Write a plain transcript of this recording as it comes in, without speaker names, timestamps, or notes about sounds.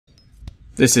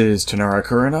This is Tanara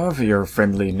Kuranov, your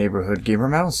friendly neighborhood gamer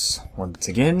mouse, once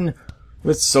again,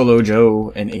 with Solo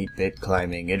Joe, an 8-bit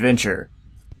climbing adventure.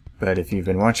 But if you've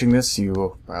been watching this,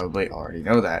 you probably already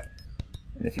know that.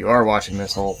 And if you are watching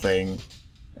this whole thing,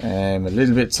 I'm a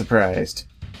little bit surprised.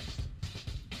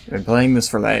 I've been playing this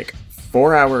for like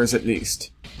 4 hours at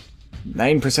least.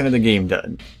 9% of the game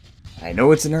done. I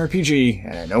know it's an RPG,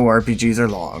 and I know RPGs are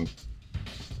long.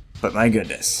 But my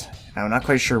goodness. I'm not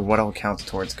quite sure what all counts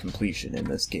towards completion in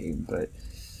this game, but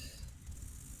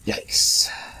yikes.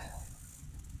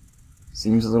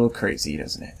 Seems a little crazy,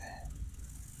 doesn't it?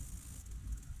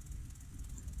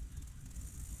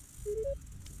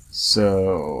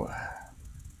 So,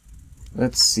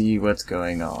 let's see what's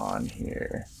going on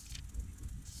here.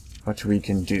 What we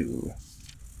can do.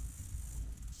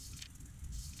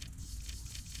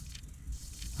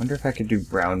 Wonder if I could do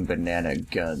brown banana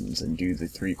guns and do the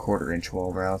 3/4 inch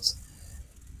wall routes.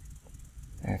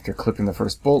 After clipping the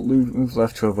first bolt, move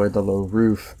left to avoid the low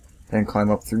roof, then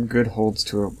climb up through good holds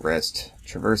to a rest.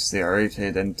 Traverse the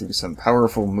arete, then through some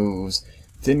powerful moves.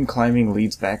 Thin climbing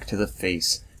leads back to the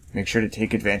face. Make sure to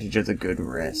take advantage of the good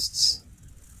rests.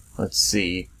 Let's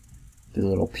see. Do a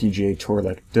little PGA tour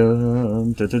like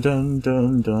dun dun dun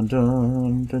dun dun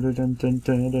dun dun dun dun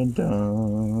dun dun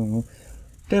dun.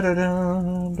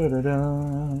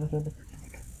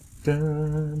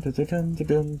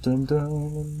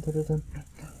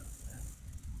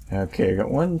 Okay, I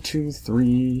got 1, 2,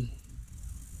 3.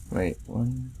 Wait,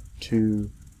 1,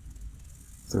 2,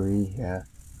 3, yeah.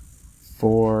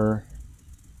 4.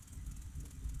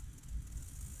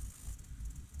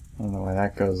 I don't know why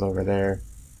that goes over there.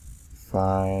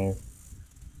 5,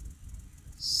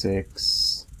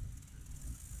 6,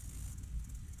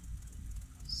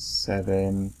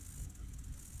 7.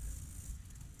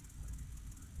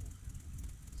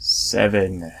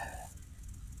 7.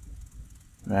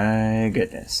 My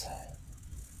goodness.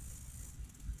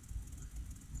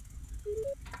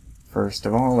 First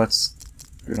of all,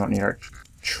 we don't need our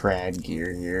trad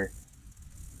gear here.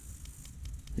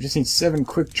 We just need 7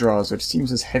 quick draws, which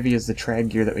seems as heavy as the trad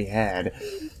gear that we had.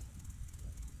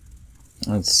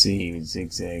 Let's see,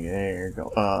 zigzag there, go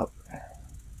up.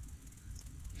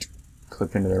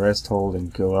 Clip into the rest hold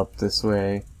and go up this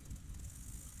way.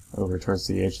 Over towards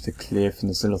the edge of the cliff in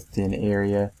this little thin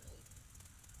area.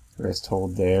 Rest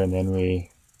hold there, and then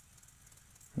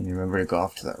remember to go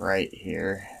off to the right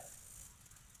here.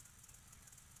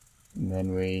 And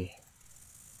then there's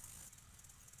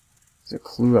a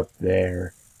clue up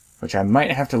there, which I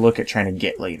might have to look at trying to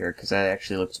get later, because that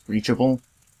actually looks reachable.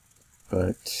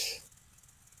 But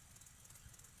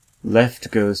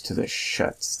left goes to the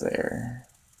shuts there.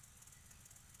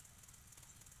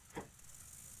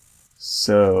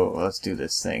 So, let's do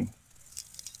this thing.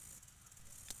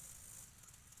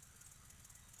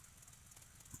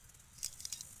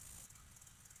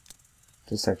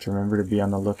 Just have to remember to be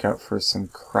on the lookout for some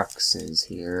cruxes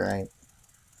here, right?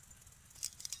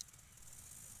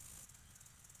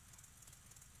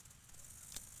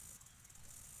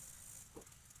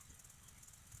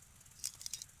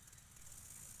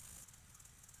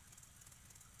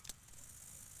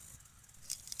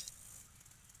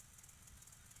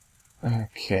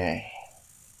 Okay.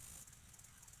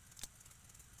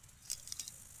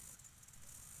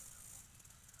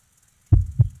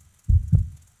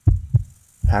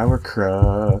 Power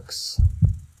crux.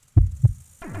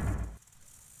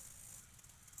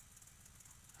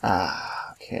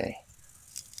 Ah, okay.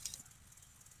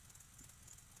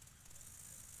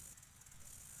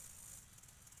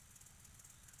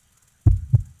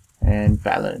 And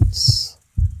balance.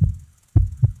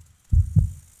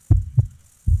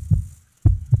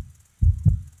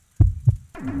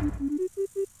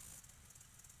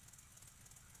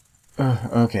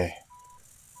 Okay.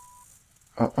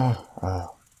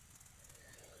 Oh.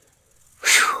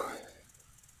 Whew.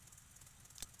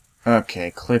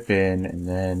 Okay, clip in, and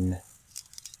then...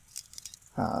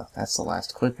 that's the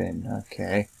last clip in.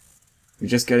 Okay. We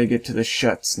just gotta get to the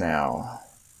shuts now.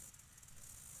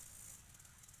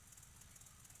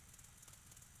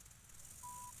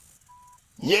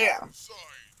 Yeah!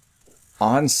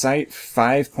 On-site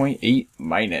 5.8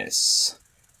 minus.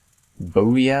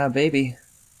 Booyah, baby.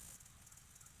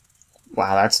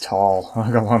 Wow, that's tall.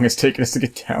 Look how long it's taken us to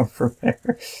get down from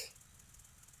there.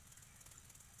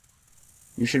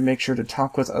 You should make sure to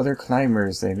talk with other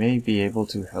climbers. They may be able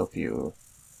to help you.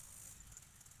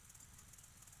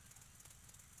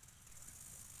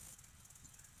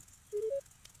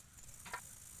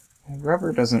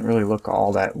 Rubber doesn't really look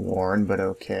all that worn, but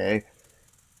okay.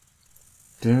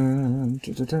 Dun,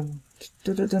 dun, dun, dun,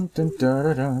 dun, dun, dun, dun,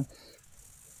 dun, dun.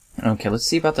 Okay, let's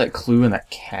see about that clue and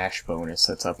that cash bonus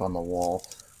that's up on the wall.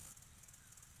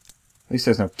 At least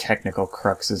there's no technical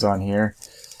cruxes on here.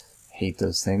 Hate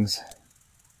those things.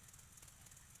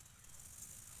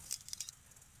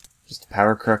 Just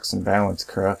power crux and balance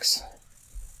crux.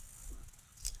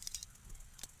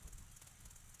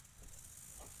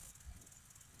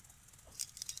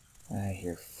 I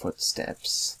hear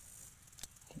footsteps.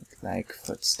 Don't like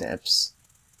footsteps.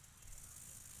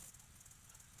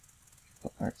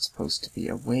 People aren't supposed to be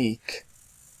awake.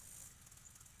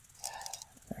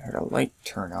 I heard a light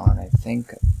turn on, I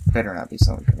think. Better not be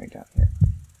someone coming down here.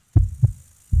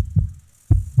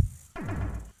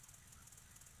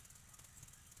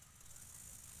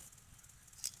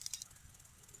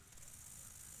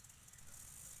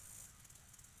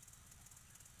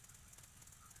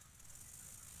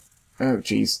 Oh,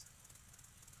 jeez.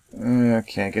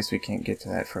 Okay, I guess we can't get to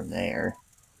that from there.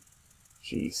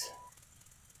 Jeez.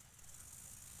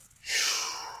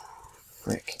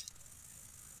 Frick.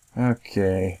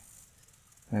 Okay.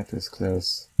 That was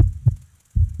close.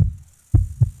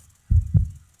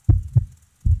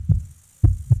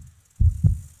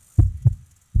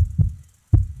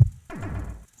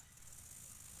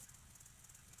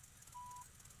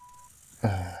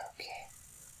 Okay.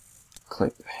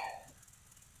 Clip.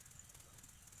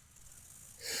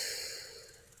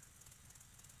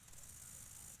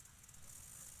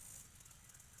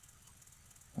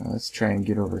 Well, let's try and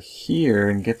get over here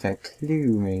and get that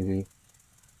clue, maybe.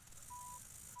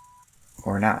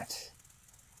 Or not.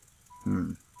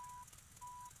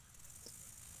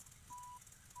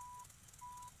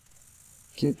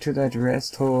 Get to that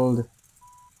rest hold.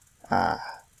 Ah.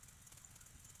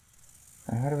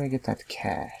 Now how do I get that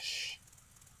cash?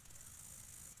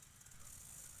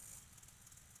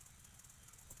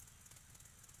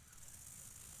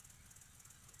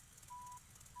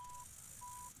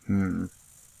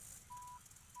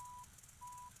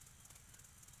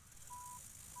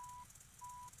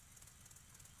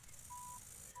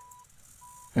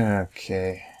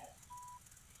 Okay.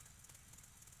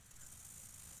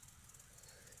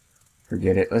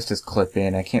 Forget it. Let's just clip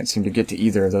in. I can't seem to get to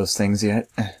either of those things yet.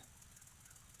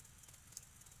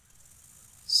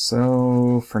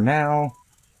 So, for now,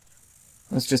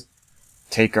 let's just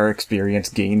take our experience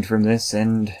gained from this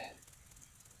and...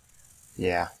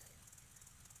 yeah.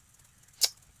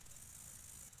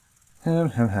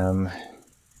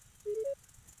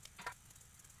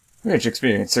 Which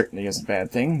experience certainly is a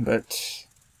bad thing, but...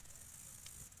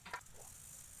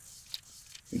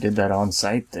 we did that on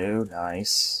site, though.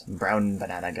 Nice. Brown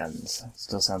banana guns.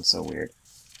 Still sounds so weird.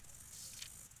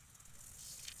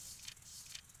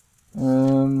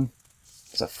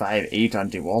 It's a 5.8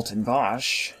 on Walt and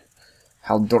Bosch.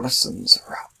 Halldorsson's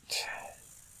route.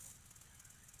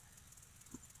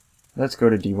 Let's go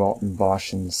to Walt and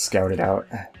Bosch and scout it out.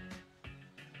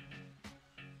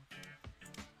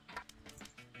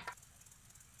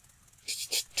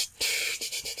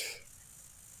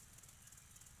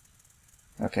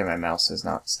 Okay, my mouse is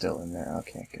not still in there.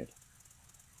 Okay, good.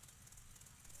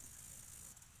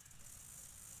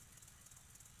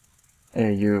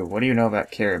 Hey, you, what do you know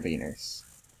about carabiners?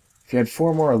 If you had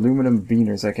 4 more aluminum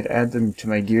beaners, I could add them to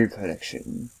my gear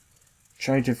collection.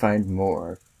 Try to find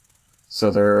more.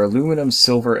 So there are aluminum,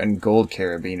 silver, and gold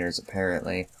carabiners,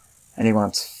 apparently. And he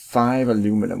wants 5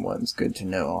 aluminum ones. Good to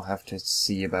know. I'll have to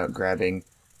see about grabbing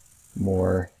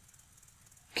more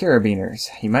carabiners.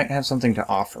 He might have something to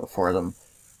offer for them,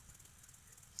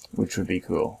 which would be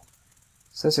cool.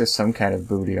 It says there's some kind of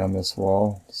booty on this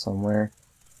wall somewhere.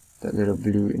 That little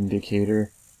blue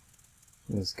indicator.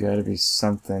 There's gotta be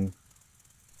something.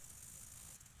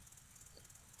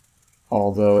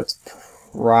 Although it's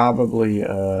probably,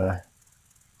 I'm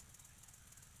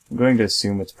going to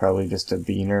assume it's probably just a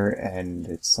beaner and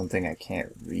it's something I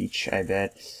can't reach, I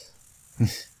bet.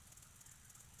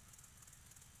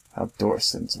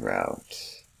 Halldorsson's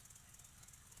route.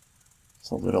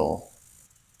 It's a little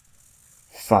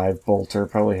 5-bolter,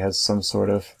 probably has some sort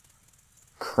of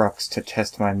crux to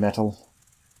test my metal.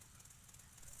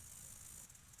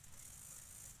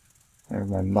 Or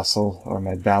my muscle, or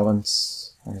my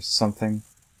balance, or something.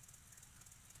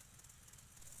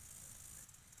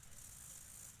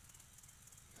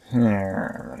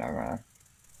 Whatever.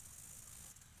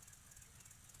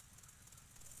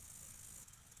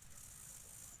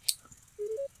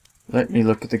 Let me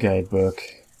look at the guidebook.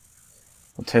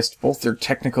 We'll test both your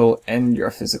technical and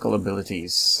your physical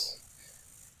abilities.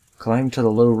 Climb to the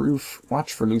low roof.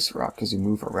 Watch for loose rock as you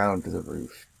move around the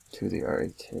roof to the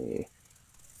RT.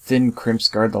 Thin crimps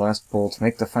guard the last bolt.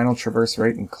 Make the final traverse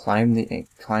right and climb to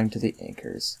the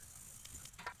anchors.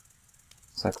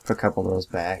 So I can put a couple of those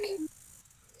back.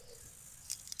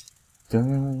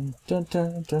 Dun, dun,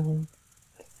 dun, dun.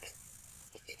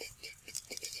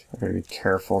 I gotta be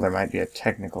careful, there might be a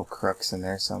technical crux in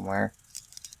there somewhere.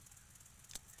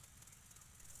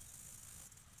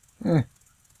 Like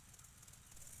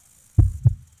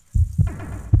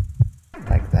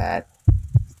that.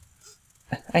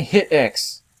 I hit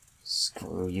X!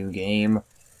 Screw you, game.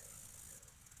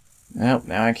 Nope,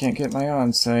 now I can't get my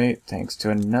on-site, thanks to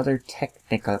another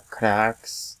technical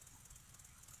crux.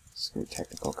 Screw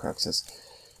technical cruxes.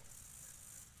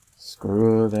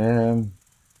 Screw them.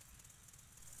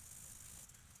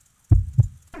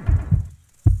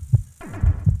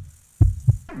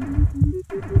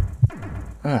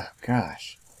 Oh,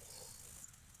 gosh.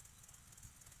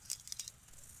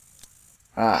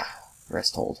 Ah,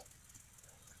 rest hold.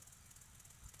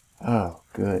 Oh,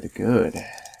 good, good.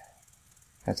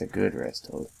 That's a good rest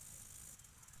hold.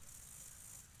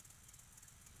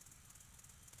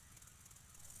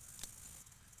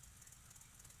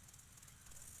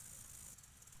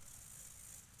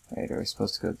 Right, are we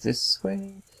supposed to go this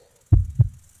way?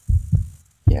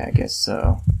 Yeah, I guess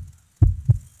so.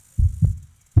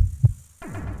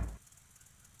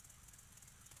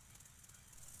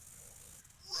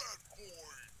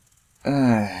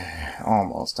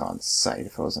 Almost on site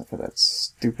if it wasn't for that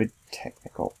stupid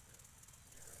technical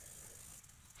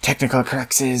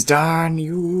cruxes, darn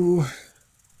you!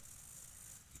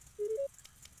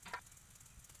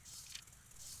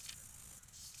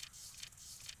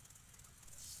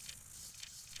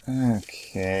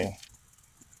 Okay.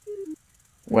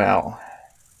 Well,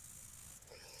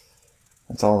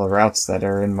 that's all the routes that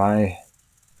are in my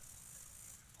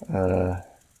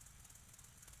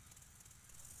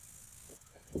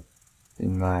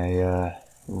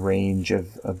range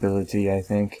of ability, I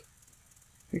think.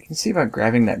 We can see about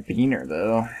grabbing that beaner,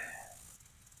 though.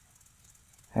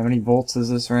 How many volts is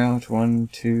this route? 1,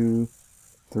 2,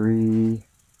 3,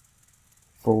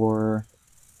 4...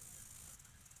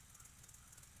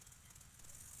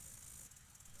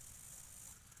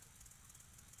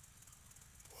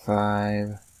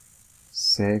 5,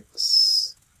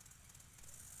 6,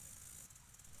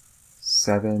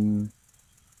 7...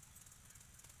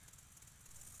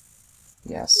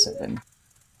 Yeah, 7.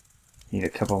 Need a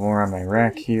couple more on my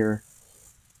rack here.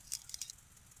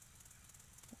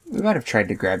 We might have tried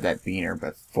to grab that beaner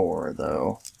before,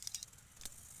 though.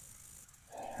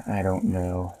 I don't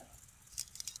know.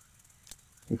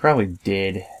 We probably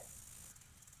did.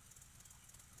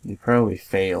 We probably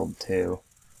failed, too.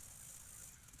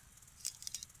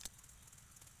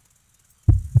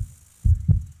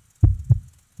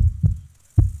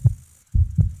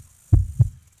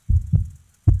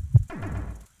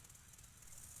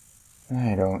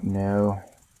 I don't know.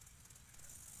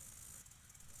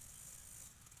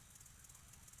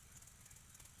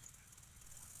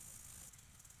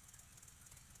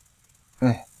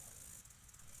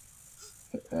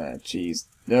 Jeez.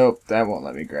 Nope, that won't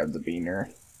let me grab the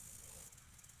beaner.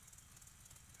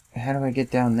 How do I get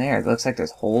down there? It looks like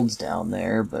there's holds down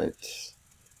there, but...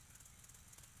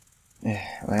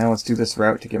 well, let's do this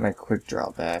route to get my quick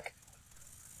draw back.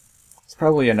 It's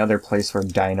probably another place where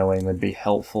dynoing would be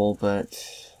helpful, but...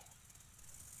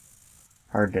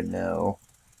 hard to know.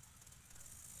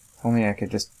 If only I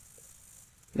could just...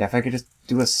 yeah, if I could just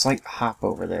do a slight hop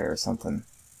over there or something.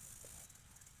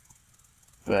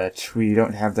 But we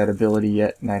don't have that ability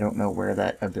yet, and I don't know where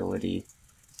that ability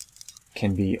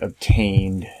can be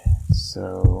obtained,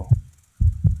 so...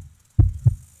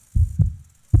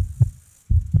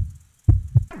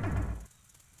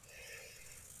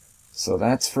 so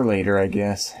that's for later, I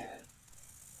guess.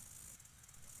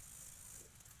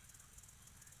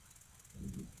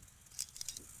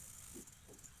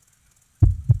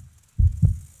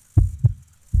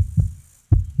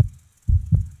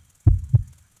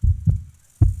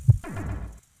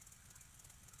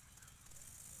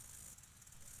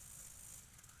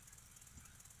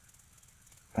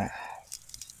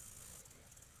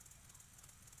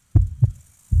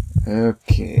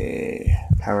 Okay,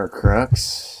 power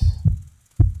crux.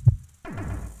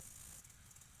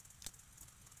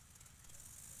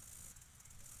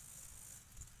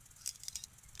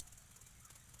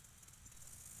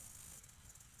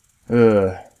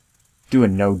 Do a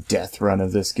no-death run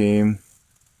of this game.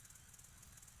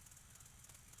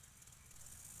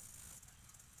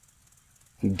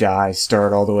 If you die,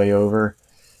 start all the way over.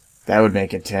 That would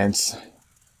make it tense.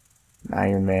 An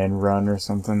Iron Man run or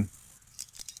something.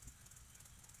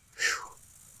 Whew.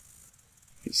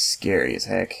 Be scary as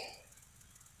heck.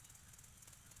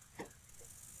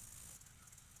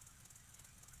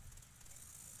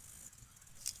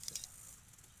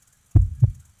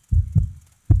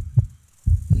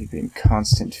 You've been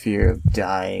constant fear of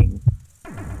dying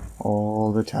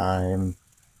all the time.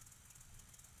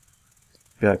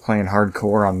 Be like playing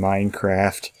hardcore on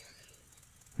Minecraft,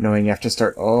 knowing you have to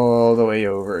start all the way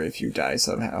over if you die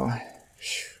somehow.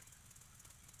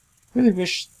 Really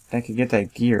wish I could get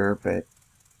that gear, but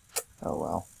oh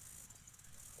well.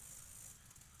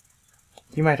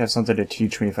 He might have something to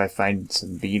teach me if I find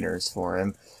some beaners for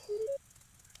him.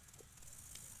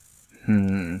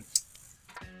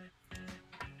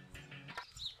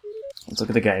 Let's look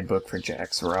at the guidebook for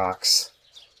Jack's Rocks.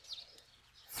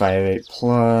 5.8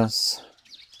 plus.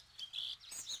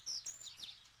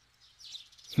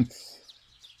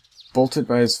 Bolted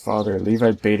by his father,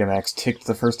 Levi Betamax ticked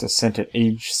the first ascent at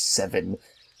age 7.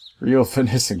 Real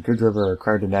fitness and good rubber are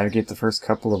required to navigate the first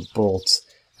couple of bolts.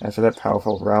 After that,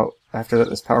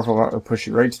 this powerful route will push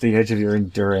you right to the edge of your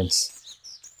endurance.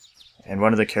 And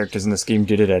one of the characters in this game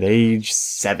did it at age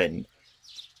 7.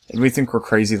 And we think we're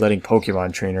crazy letting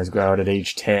Pokemon trainers go out at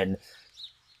age 10.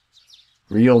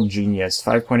 Real genius,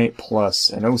 5.8 plus.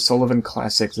 An O'Sullivan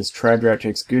classic, this trad route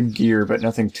takes good gear, but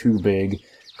nothing too big.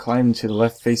 Climb to the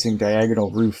left-facing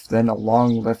diagonal roof, then a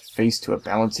long left face to a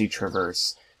bouncy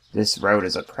traverse. This route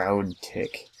is a proud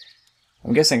tick.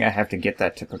 I'm guessing I have to get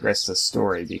that to progress the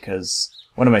story, because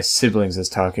one of my siblings is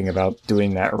talking about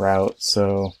doing that route,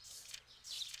 so...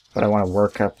 But I want to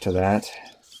work up to that.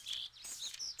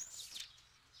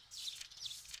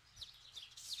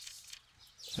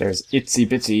 There's Itsy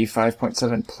Bitsy,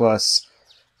 5.7 plus.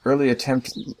 Early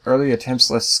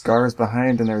attempts left scars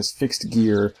behind, and there's fixed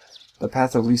gear. The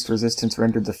path of least resistance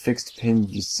rendered the fixed pin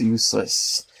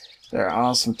useless. There are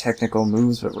awesome technical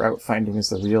moves, but route finding is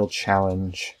the real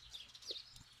challenge.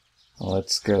 Well,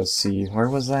 let's go see. Where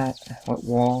was that? What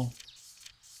wall?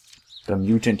 The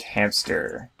Mutant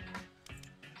Hamster.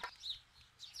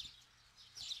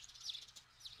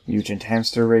 Mutant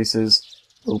Hamster races.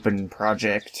 Open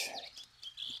project.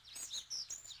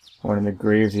 One in the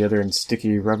grave, the other in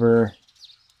sticky rubber.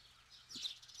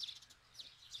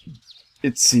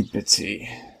 Itsy Bitsy.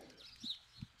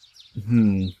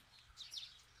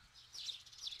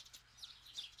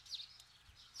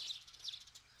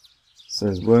 So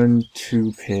there's 1,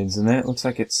 2 pins, and then it looks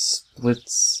like it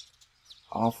splits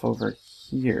off over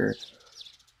here.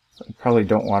 I probably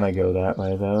don't want to go that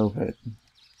way though,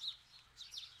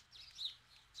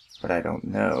 but I don't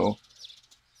know.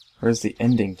 Where's the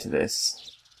ending to this?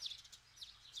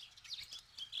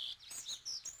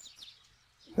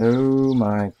 Oh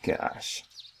my gosh.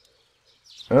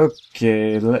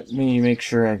 Okay, let me make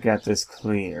sure I got this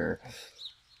clear.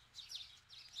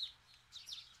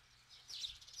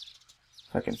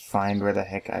 If I can find where the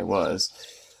heck I was.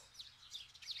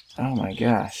 Oh my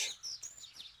gosh.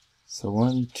 So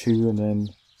 1, 2, and then...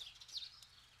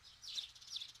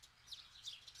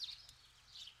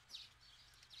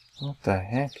 What the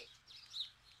heck?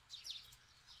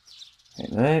 Okay,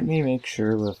 let me make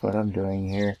sure with what I'm doing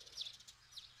here.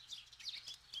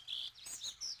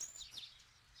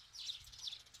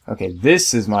 Okay,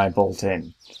 this is my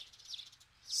bolt-in.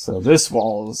 So this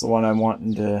wall is the one I'm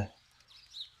wanting to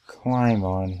climb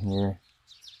on here.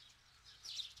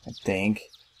 I think.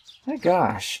 My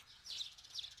gosh.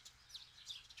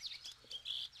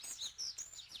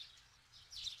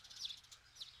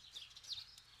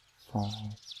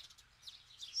 Five,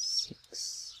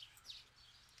 6.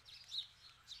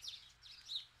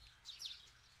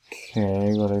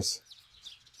 Okay, well there's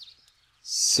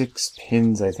 6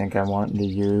 pins I think I'm wanting to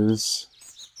use.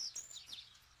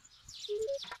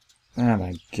 Oh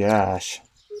my gosh.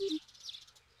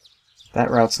 That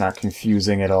route's not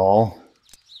confusing at all.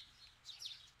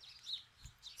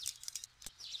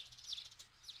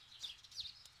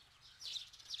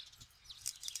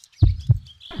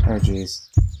 Oh jeez.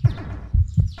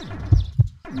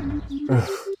 I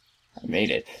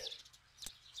made it.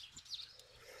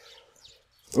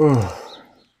 Ugh.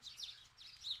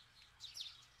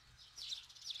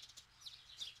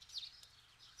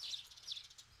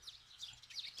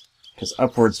 Because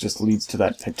upwards just leads to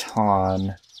that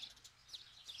baton.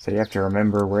 So you have to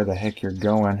remember where the heck you're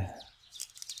going.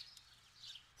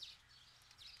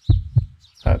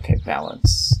 Okay,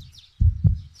 balance.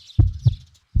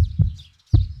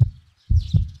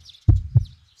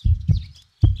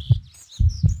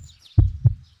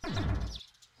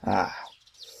 Ah.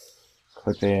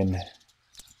 Clip in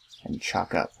and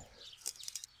chalk up.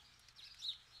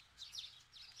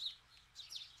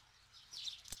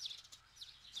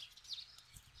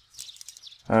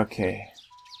 Okay.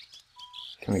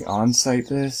 Can we on-site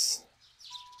this?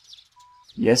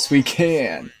 Yes, we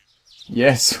can!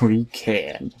 Yes, we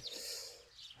can!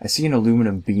 I see an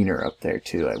aluminum beaner up there,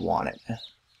 too. I want it.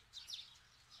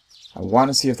 I want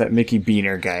to see if that Mickey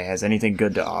Beaner guy has anything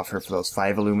good to offer for those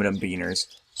 5 aluminum beaners,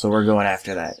 so we're going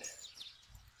after that.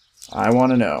 I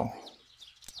want to know.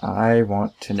 I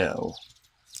want to know.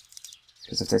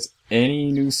 Because if there's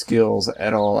any new skills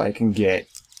at all I can get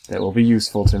that will be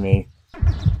useful to me,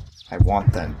 I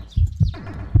want them.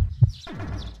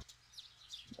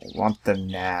 I want them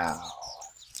now.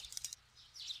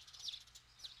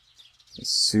 As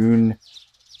soon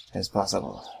as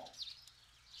possible.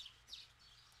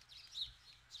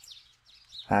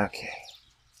 Okay.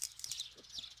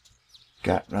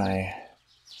 Got my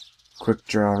quick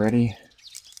draw ready.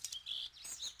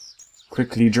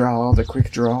 Quickly draw the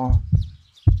quick draw.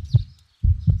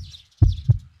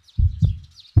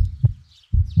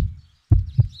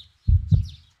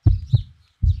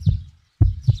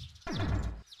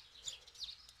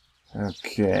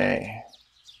 Okay.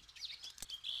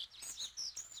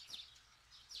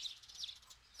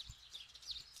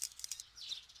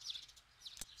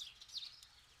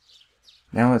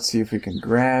 Now let's see if we can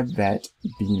grab that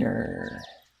beaner.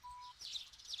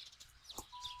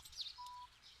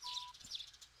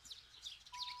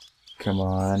 Come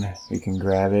on, we can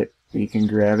grab it. We can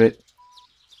grab it.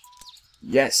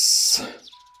 Yes!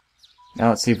 Now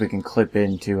let's see if we can clip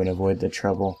into and avoid the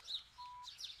trouble.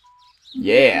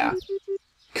 Yeah!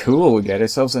 Cool, we got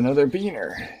ourselves another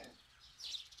beaner.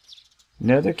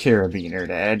 Another carabiner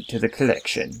to add to the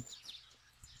collection.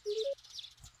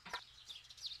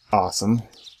 Awesome.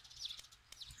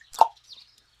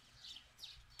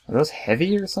 Are those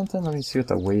heavy or something? Let me see what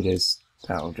the weight is.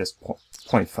 Oh, just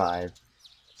 0.5.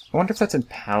 I wonder if that's in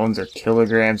pounds or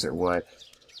kilograms or what.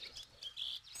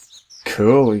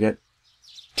 Cool, we got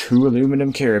 2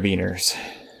 aluminum carabiners.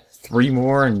 3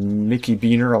 more and Mickey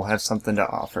Beaner will have something to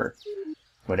offer.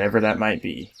 Whatever that might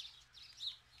be.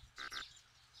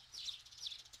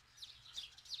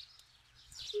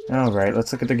 Alright,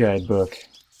 let's look at the guidebook.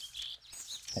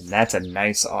 And that's a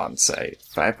nice on-site.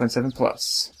 5.7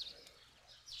 plus.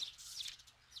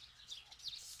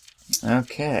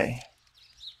 Okay.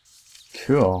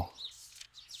 Cool.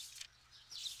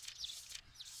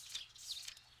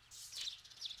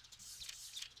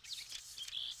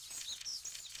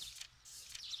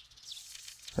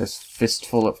 There's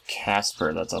Fistful of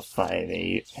Casper, that's a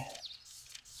 5.8.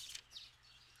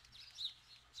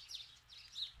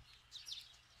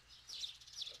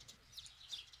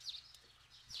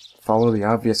 Follow the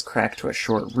obvious crack to a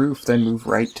short roof, then move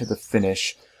right to the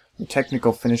finish. The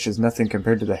technical finish is nothing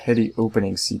compared to the heady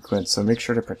opening sequence, so make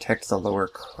sure to protect the lower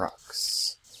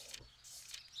crux.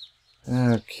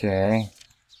 Okay.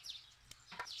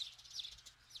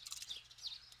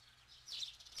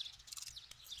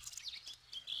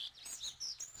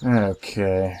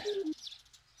 Okay.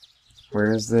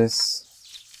 Where is this?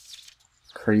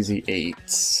 Crazy 8,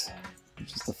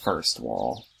 which is the first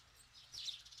wall.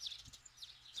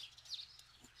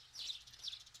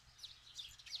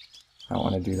 I don't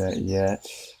want to do that yet.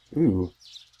 Ooh.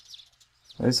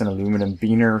 There's an aluminum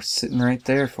beaner sitting right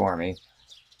there for me.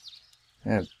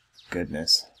 Oh,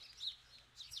 goodness.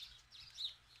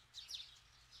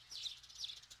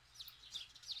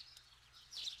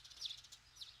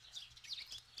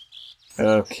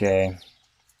 Okay.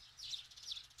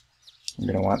 I'm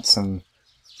gonna want some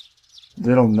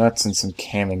little nuts and some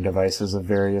camming devices of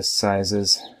various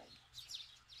sizes.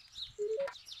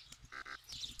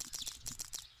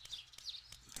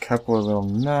 Couple of little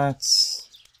nuts.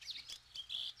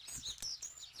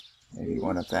 Maybe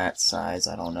one of that size,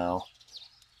 I don't know.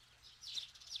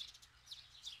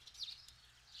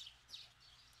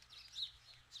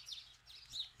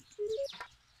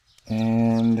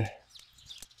 And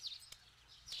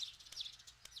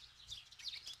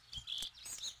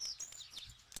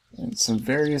some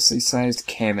variously sized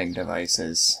camming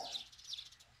devices.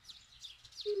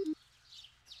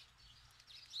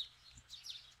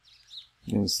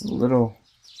 There's a little...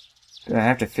 I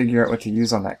have to figure out what to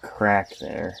use on that crack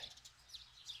there.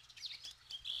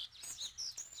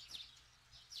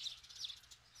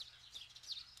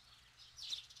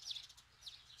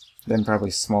 Then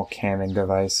probably small camming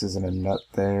devices and a nut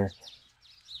there.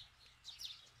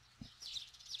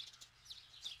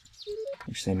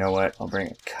 Actually, you know what? I'll bring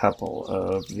a couple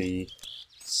of the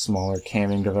smaller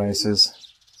camming devices.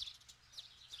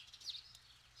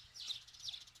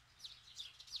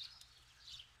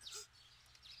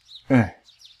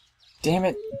 Damn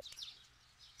it!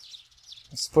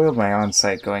 I spoiled my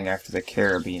on-site going after the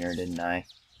carabiner, didn't I?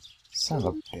 Son of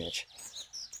a bitch.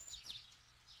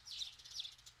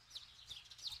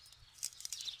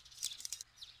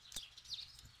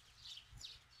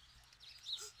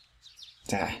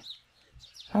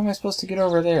 How am I supposed to get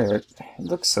over there? It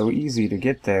looks so easy to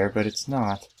get there, but it's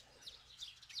not.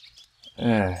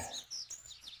 I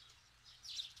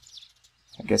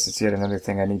guess it's yet another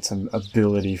thing I need some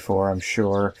ability for, I'm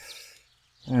sure.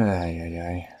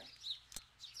 Ay.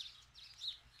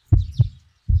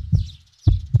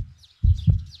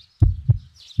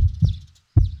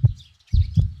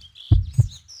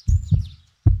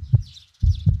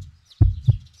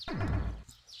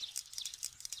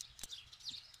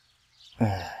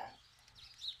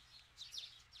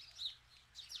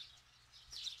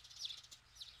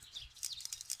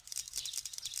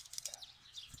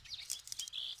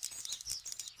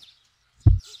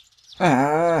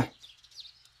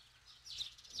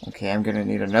 Okay, I'm gonna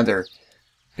need another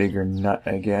bigger nut,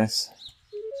 I guess.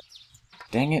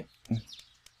 Dang it.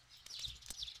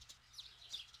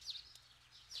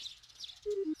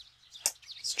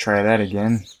 Let's try that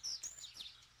again.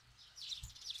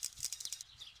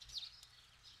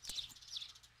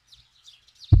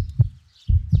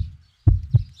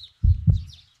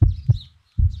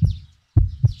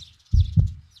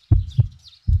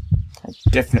 I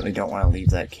definitely don't want to leave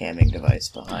that camming device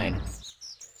behind.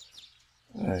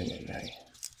 Ay.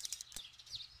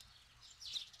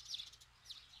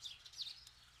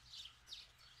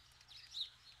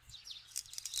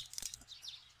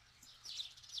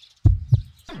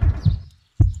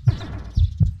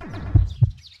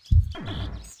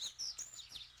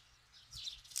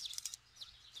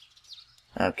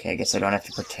 Okay, I guess I don't have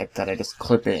to protect that, I just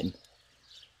clip in.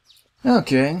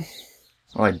 Okay.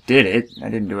 Well, I did it. I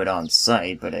didn't do it on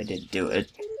site, but I did do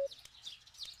it.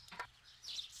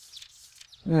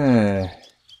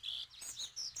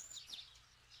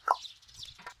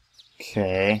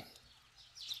 Okay.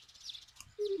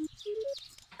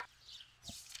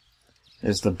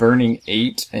 There's the Burning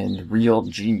 8 and Real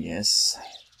Genius.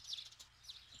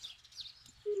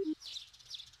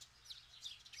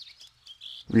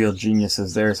 Real Genius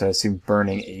is there, so I assume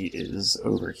Burning 8 is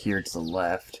over here to the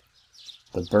left.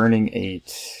 The Burning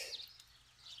 8...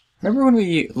 Remember when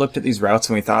we looked at these routes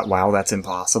and we thought, wow, that's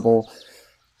impossible?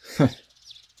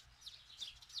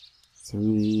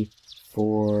 3,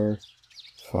 4,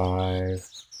 5...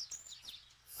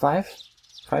 5?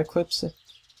 5 clips?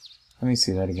 Let me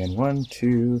see that again. 1,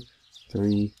 2,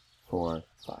 3, 4,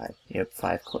 5. Yep,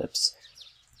 5 clips.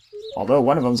 Although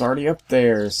one of them's already up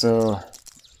there, so...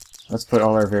 Let's put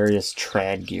all our various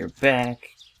trad gear back.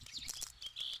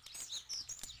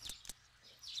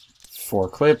 4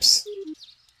 clips.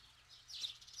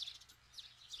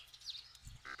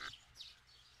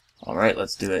 Alright,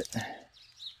 let's do it.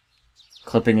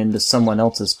 Clipping into someone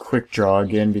else's quick draw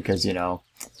again because, you know,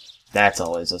 that's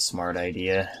always a smart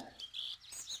idea.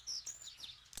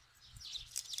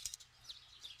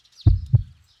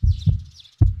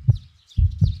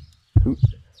 Who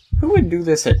would do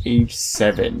this at age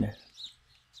 7?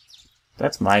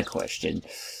 That's my question.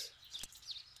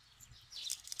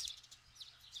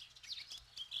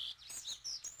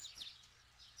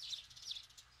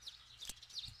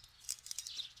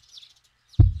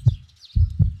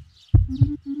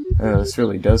 Oh, this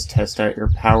really does test out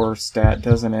your power stat,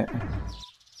 doesn't it?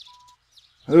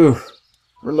 Ooh,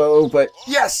 we're low, but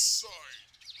yes!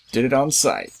 Did it on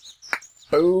sight.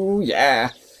 Oh, yeah!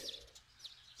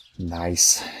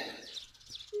 Nice.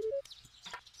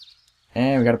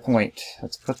 And we got a point.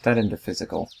 Let's put that into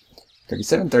physical.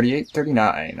 37, 38,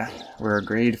 39. We're a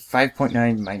grade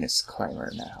 5.9 minus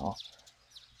climber now.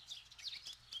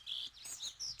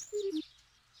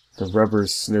 The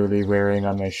rubber's slowly wearing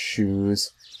on my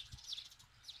shoes.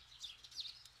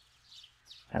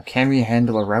 Now, can we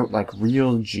handle a route like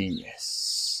Real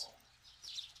Genius?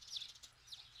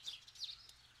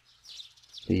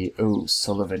 The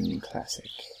O'Sullivan Classic.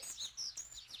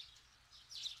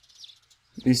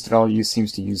 Least of all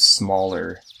seems to use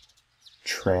smaller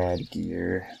trad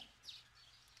gear.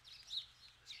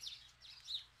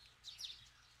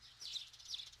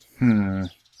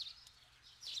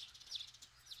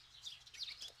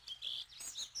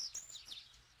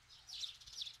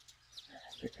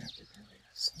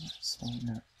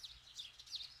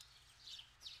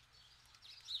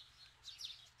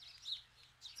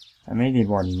 I may need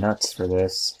more nuts for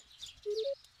this.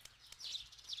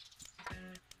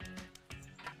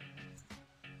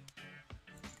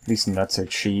 These nuts are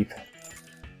cheap.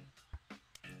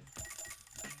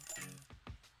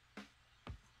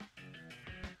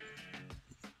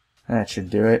 That should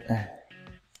do it.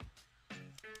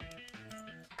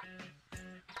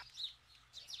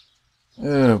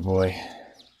 Oh boy.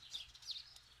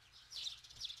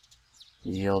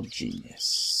 Real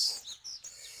Genius.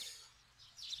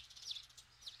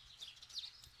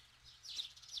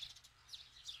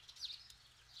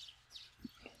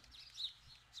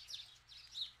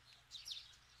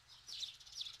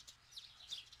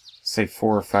 say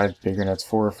 4 or 5 bigger nuts,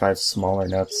 4 or 5 smaller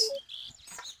nuts.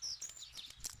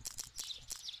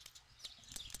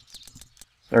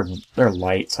 They're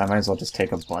light, so I might as well just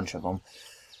take a bunch of them.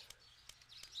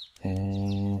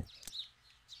 And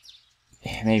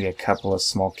maybe a couple of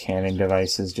small canning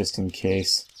devices just in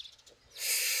case.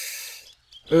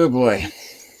 Oh boy.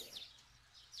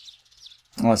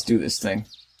 Let's do this thing.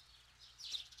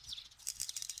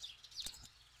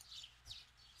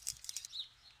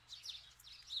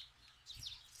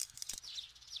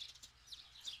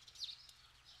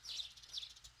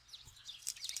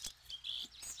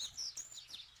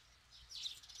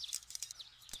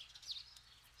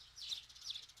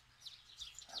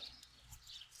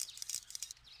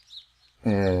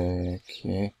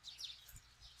 Okay.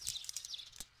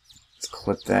 Let's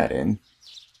clip that in.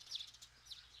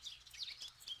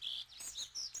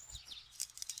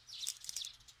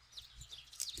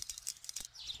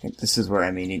 I think this is where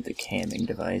I may need the camming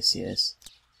device, yes.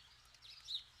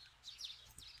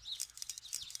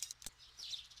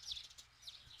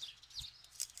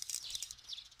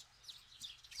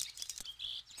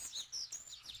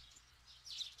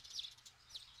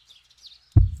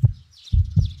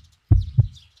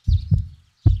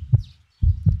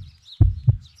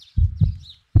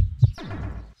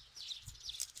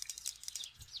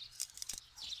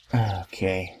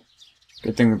 Okay.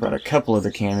 Good thing we brought a couple of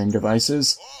the camming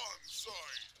devices.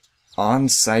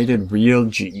 On-sighted real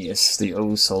genius, the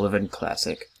O'Sullivan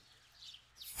classic.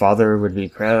 Father would be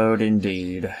proud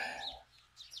indeed.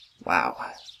 Wow.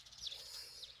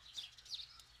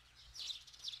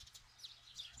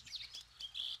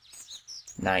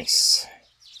 Nice.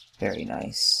 Very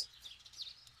nice.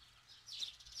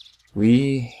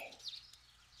 We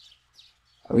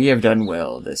have done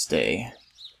well this day.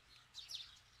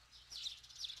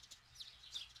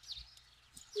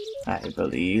 I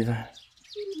believe.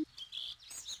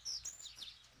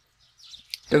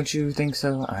 Don't you think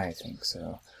so? I think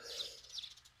so.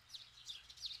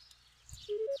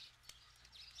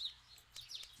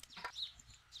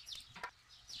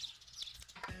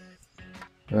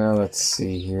 Well, let's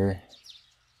see here.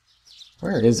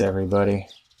 Where is everybody?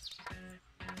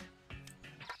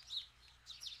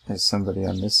 There's somebody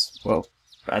on this. Well,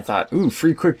 I thought, ooh,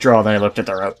 free quick draw. Then I looked at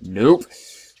the route. Nope.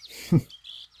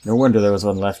 No wonder there was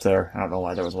one left there. I don't know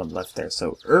why there was one left there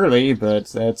so early, but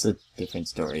that's a different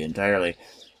story entirely.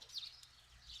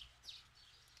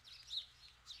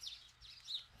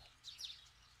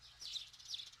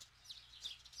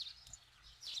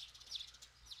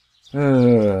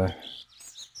 It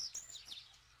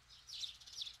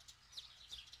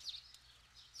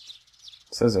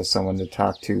says there's someone to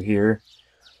talk to here.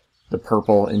 The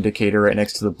purple indicator right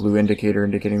next to the blue indicator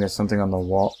indicating there's something on the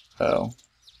wall. Oh.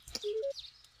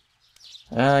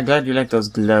 Glad you like those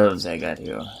gloves I got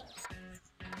you.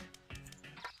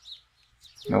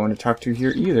 No one to talk to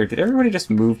here either. Did everybody just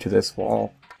move to this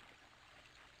wall?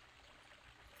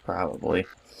 Probably.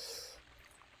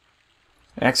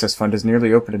 Access Fund has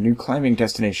nearly opened a new climbing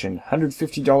destination.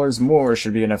 $150 more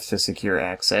should be enough to secure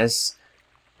access.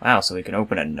 Wow, so we can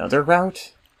open another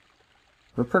route?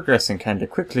 We're progressing kinda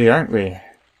quickly, aren't we?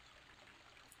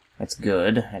 That's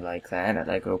good. I like that. I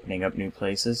like opening up new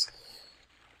places.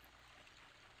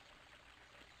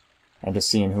 I'm just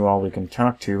seeing who all we can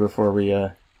talk to before we,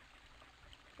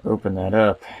 open that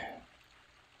up.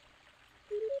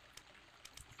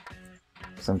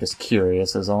 So I'm just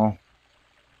curious is all.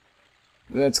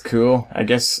 That's cool. I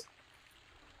guess...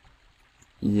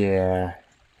 Yeah.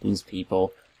 These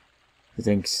people. Who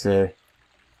thinks,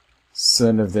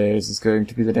 son of theirs is going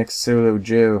to be the next Solo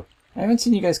Joe. I haven't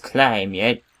seen you guys climb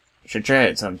yet. You should try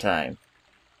it sometime.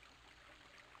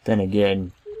 Then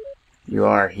again, you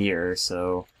are here,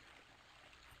 so...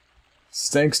 It's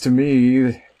thanks to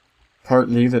me,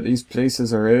 partly, that these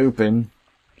places are open.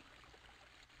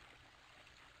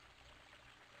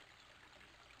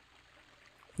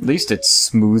 At least it's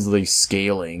smoothly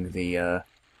scaling the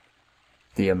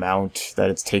amount that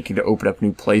it's taking to open up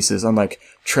new places, unlike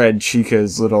Tread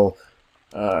Chica's little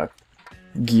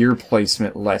gear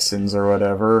placement lessons or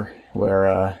whatever,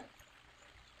 where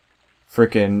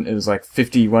frickin' it was like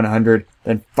 50, 100,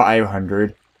 then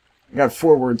 500. I got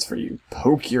 4 words for you.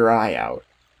 Poke your eye out.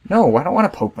 No, I don't want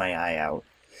to poke my eye out.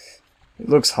 It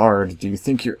looks hard. Do you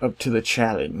think you're up to the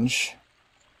challenge?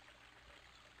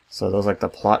 So those like the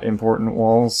plot important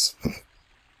walls?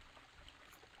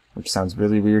 Which sounds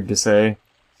really weird to say.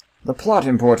 The plot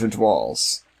important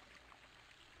walls.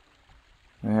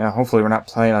 Yeah, hopefully we're not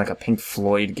playing like a Pink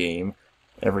Floyd game.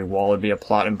 Every wall would be a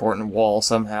plot important wall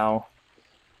somehow.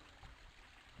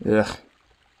 Ugh.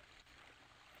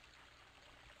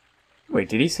 Wait,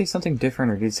 did he say something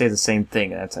different, or did he say the same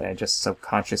thing? That's I just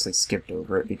subconsciously skipped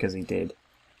over it because he did.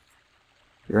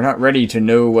 You're not ready to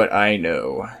know what I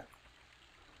know.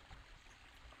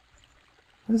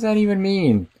 What does that even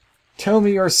mean? Tell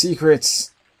me your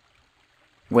secrets.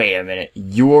 Wait a minute.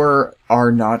 You are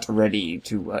not ready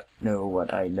to know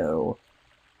what I know.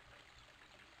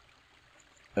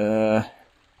 By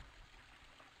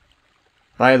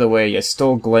the way, you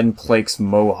stole Glenn Plake's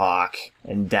mohawk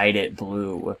and dyed it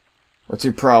blue. What's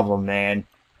your problem, man?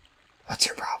 What's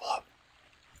your problem?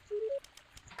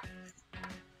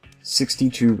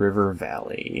 62 River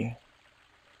Valley.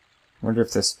 Wonder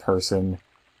if this person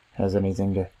has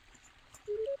anything to...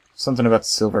 Something about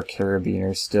Silver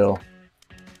Carabiners still.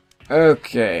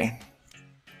 Okay.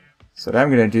 So what I'm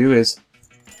gonna do is...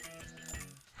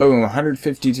 Boom,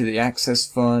 150 to the Access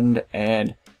Fund,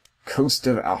 and Coast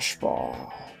of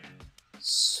Ashbaugh.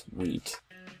 Sweet.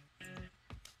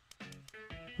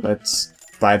 Let's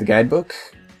buy the guidebook.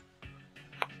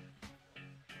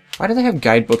 Why do they have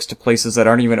guidebooks to places that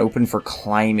aren't even open for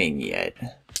climbing yet?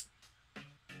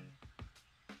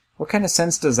 What kind of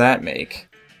sense does that make?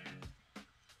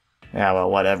 Yeah,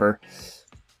 well, whatever.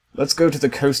 Let's go to the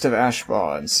Coast of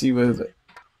Ashbaugh and see what...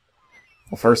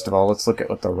 Well, first of all, let's look at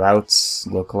what the routes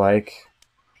look like.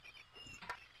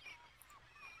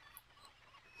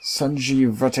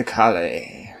 Sunji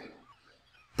Verticale.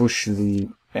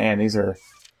 Bushli. Man, these are...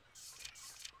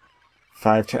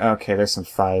 5-10... Okay, there's some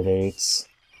 5-8s.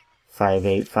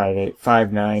 5-8, 5-8,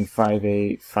 5-9,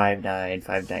 5-8, 5-9,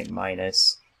 5-9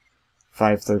 minus.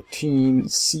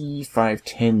 5-13, C,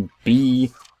 5-10,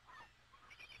 B.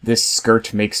 This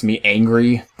skirt makes me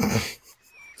angry.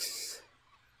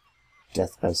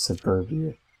 Death by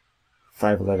Suburbia.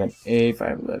 5-11A,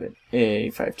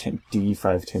 5-11A, 5-10D,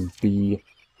 5-10B.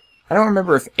 I don't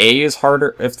remember if A is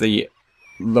harder, if the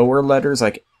lower letters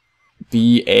like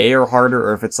B, A are harder,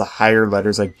 or if it's the higher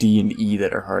letters like D and E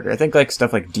that are harder. I think like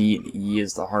stuff like D and E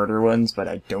is the harder ones, but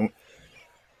I don't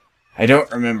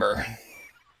remember.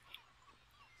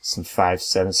 Some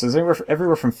 5-7s. So there's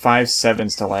everywhere from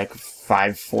 5-7s to like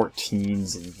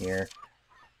 5-14s in here.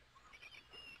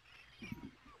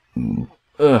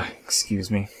 Ugh,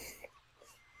 excuse me.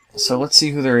 So let's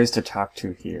see who there is to talk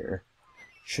to here.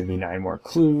 Should be 9 more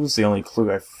clues. The only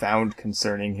clue I found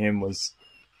concerning him was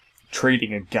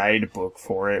trading a guidebook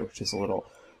for it, which is a little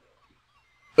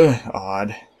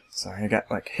odd. Sorry, I got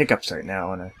like hiccups right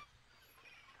now, and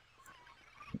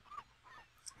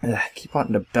I keep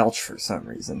wanting to belch for some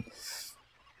reason.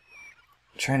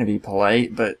 I'm trying to be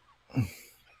polite, but if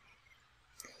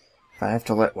I have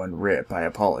to let one rip, I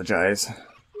apologize.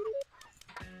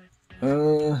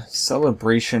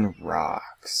 Celebration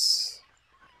Rocks.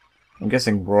 I'm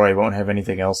guessing Roy won't have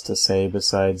anything else to say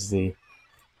besides the...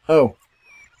 Oh!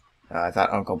 I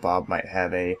thought Uncle Bob might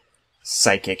have a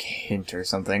psychic hint or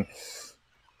something.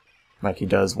 Like he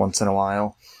does once in a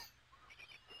while.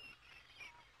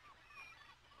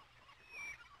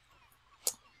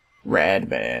 Rad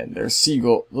man. Those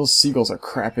seagulls are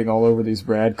crapping all over these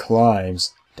rad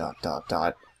climbs. ...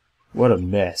 What a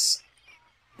mess.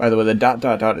 By the way,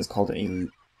 the ... is called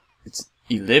an it's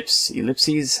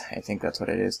ellipses? I think that's what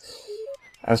it is.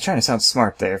 I was trying to sound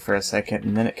smart there for a second,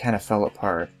 and then it kind of fell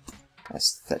apart.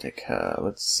 Aesthetica.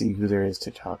 Let's see who there is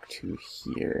to talk to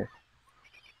here.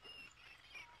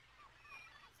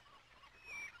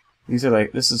 These are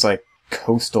like, this is like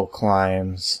coastal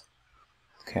climbs.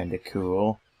 Kinda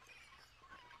cool.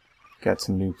 Got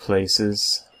some new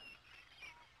places.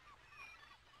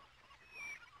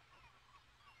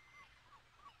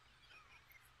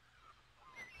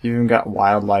 You even got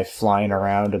wildlife flying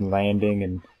around and landing,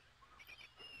 and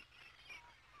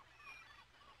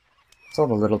it's all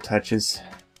the little touches.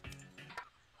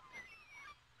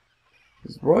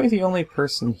 Is Roy the only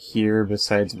person here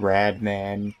besides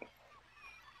Radman?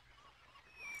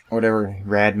 Whatever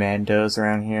Radman does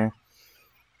around here?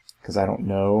 Because I don't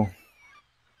know.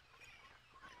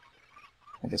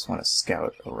 I just want to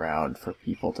scout around for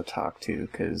people to talk to,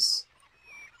 because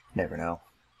never know.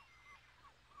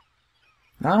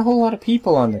 Not a whole lot of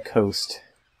people on the coast.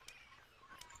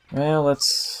 Well,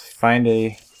 let's find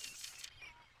a...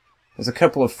 There's a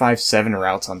couple of 5-7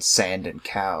 routes on Sand and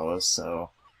Cows,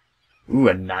 so... Ooh,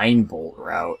 a 9-bolt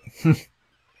route.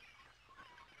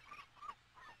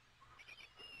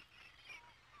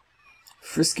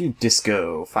 Frisky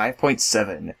Disco,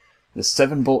 5.7. The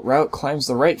 7-bolt route climbs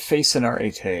the right face in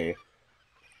Arete.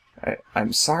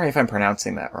 I'm sorry if I'm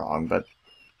pronouncing that wrong, but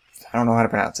I don't know how to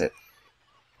pronounce it.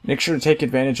 Make sure to take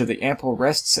advantage of the ample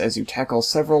rests as you tackle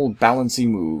several balancy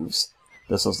moves.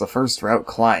 This was the first route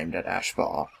climbed at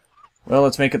Ashbaugh. Well,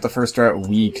 let's make it the first route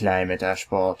we climb at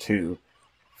Ashbaugh, too.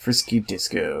 Frisky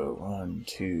disco. 1,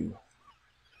 2.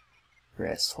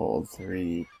 Rest, hold.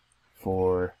 3,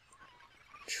 4,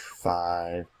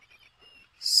 5,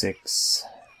 6,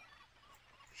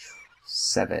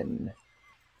 7.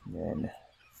 And then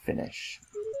finish.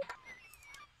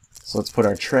 So let's put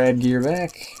our trad gear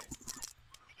back.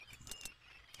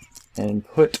 And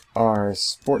put our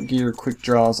sport gear quick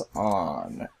draws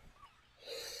on.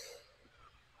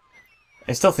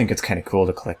 I still think it's kind of cool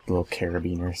to collect little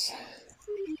carabiners.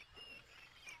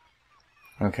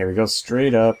 Okay, we go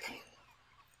straight up.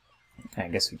 I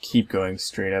guess we keep going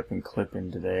straight up and clip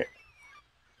into there.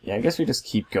 Yeah, I guess we just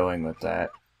keep going with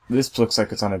that. This looks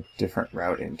like it's on a different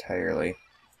route entirely.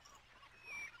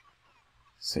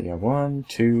 So yeah, 1,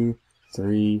 2,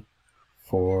 3,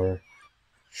 4.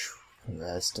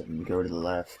 Rest and go to the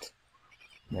left.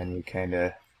 And then we kind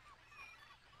of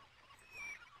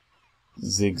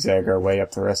zigzag our way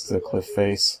up the rest of the cliff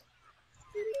face.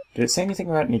 Did it say anything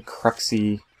about any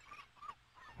cruxy...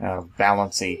 Oh,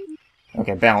 balancy.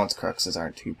 Okay, balance cruxes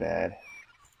aren't too bad.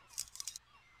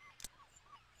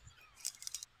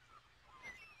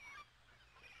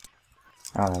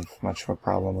 I don't have much of a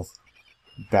problem with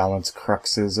balance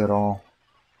cruxes at all.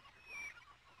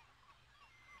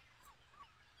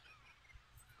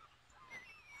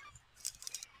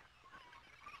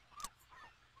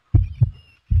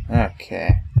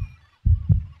 Okay.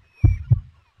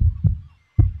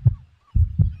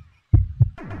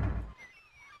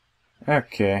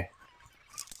 Okay.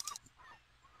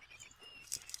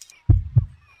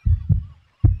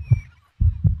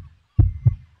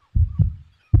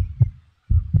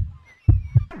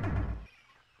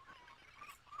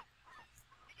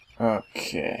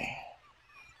 Okay.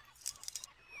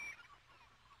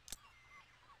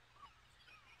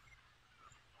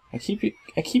 I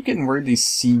keep getting worried these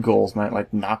seagulls might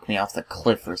like knock me off the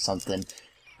cliff or something,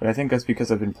 but I think that's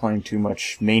because I've been playing too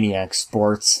much Maniac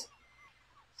Sports.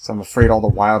 So I'm afraid all the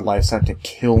wildlife's out to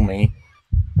kill me.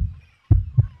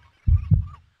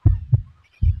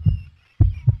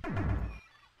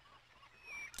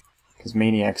 Because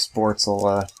Maniac Sports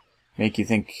will make you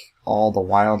think all the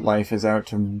wildlife is out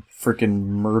to frickin'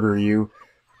 murder you.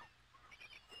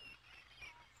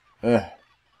 Ugh.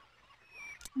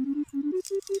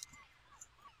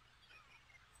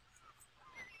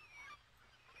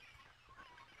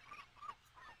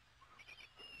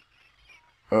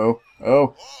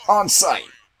 Oh, on site!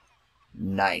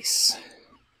 Nice.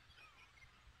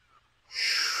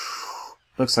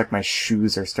 Looks like my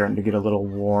shoes are starting to get a little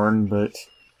worn, but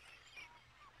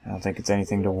I don't think it's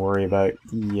anything to worry about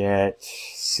yet.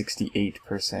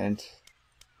 68%.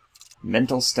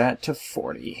 Mental stat to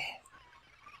 40.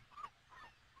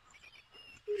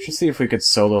 Should see if we could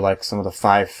solo like some of the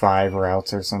 5-5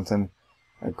 routes or something.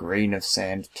 A grain of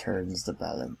sand turns the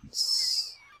balance.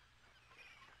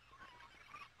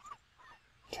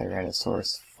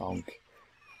 Tyrannosaurus Funk.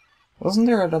 Wasn't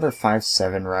there another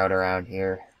 5-7 route around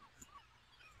here?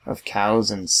 Of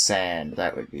cows and sand,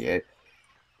 that would be it.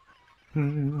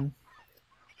 1,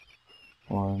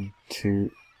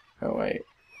 2... Oh wait.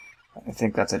 I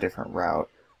think that's a different route.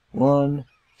 1,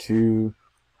 2,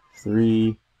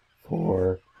 3,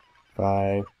 4,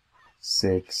 5,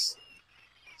 6,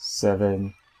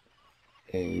 7,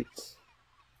 8,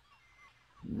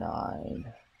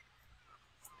 9...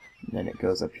 And then it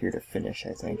goes up here to finish,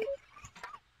 I think.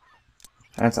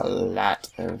 That's a lot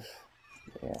of...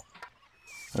 Yeah.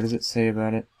 What does it say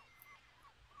about it?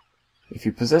 If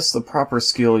you possess the proper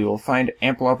skill, you will find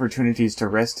ample opportunities to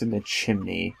rest in the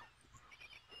chimney.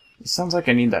 It sounds like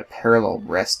I need that parallel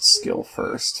rest skill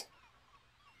first.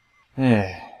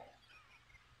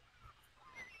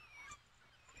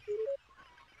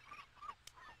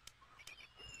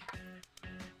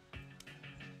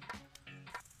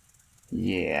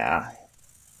 Yeah.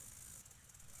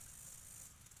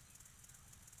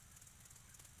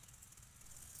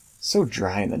 So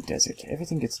dry in the desert.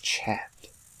 Everything gets chapped.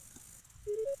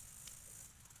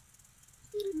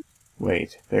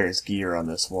 Wait, there's gear on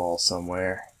this wall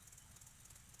somewhere.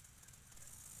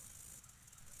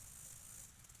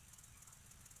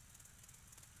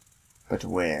 But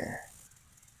where?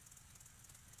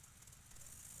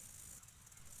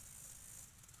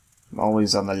 I'm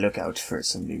always on the lookout for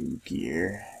some new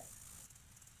gear.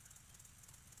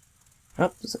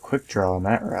 Oh, there's a quick draw on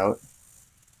that route.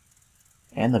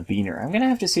 And the beaner. I'm gonna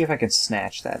have to see if I can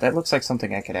snatch that. That looks like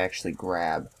something I could actually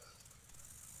grab.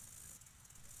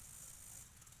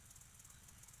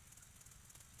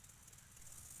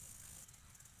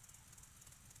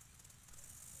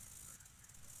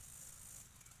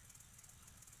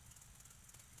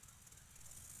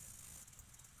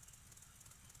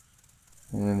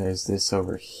 And then there's this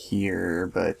over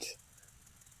here, but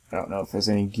I don't know if there's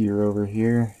any gear over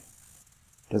here.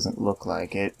 Doesn't look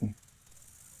like it.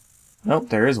 Nope,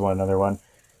 there is another one.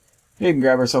 We can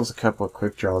grab ourselves a couple of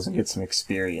quick draws and get some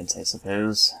experience, I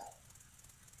suppose.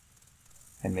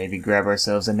 And maybe grab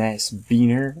ourselves a nice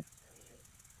beaner.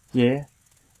 Yeah.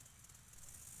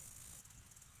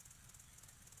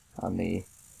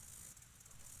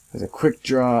 There's a quick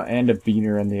draw and a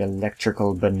beaner and the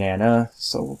electrical banana,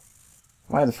 so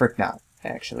why the frick not,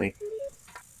 actually?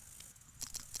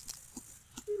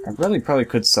 I really probably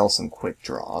could sell some quick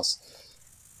draws.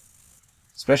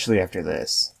 Especially after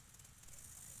this.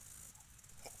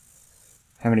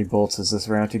 How many bolts is this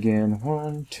route again?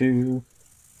 1, 2,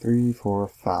 3, 4,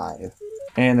 5.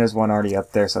 And there's one already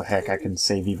up there, so heck, I can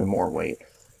save even more weight.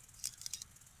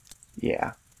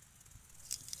 Yeah.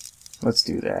 Let's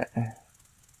do that.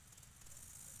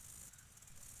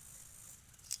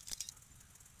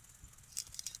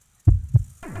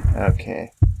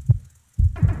 Okay.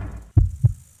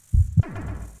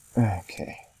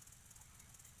 Okay.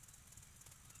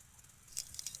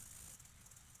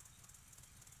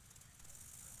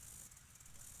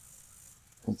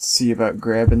 Let's see about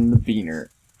grabbing the beaner.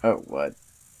 Oh, what?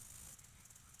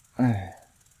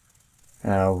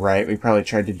 Oh, right, we probably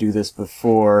tried to do this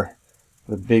before.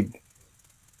 The big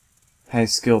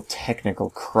high-skill technical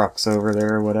crux over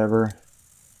there or whatever.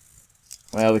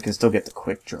 Well, we can still get the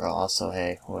quick draw, so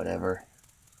hey, whatever.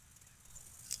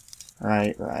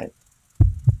 Right, right.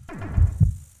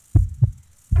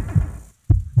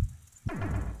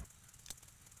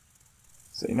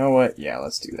 So you know what? Yeah,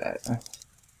 let's do that.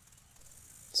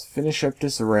 Let's finish up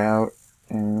this route,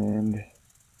 and...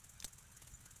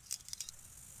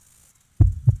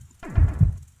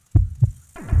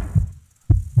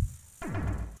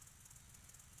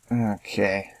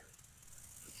 Okay.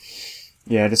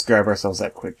 Yeah, just grab ourselves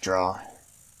that quick draw.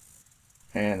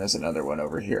 And there's another one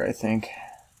over here, I think.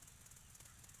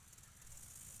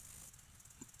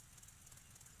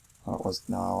 Oh, it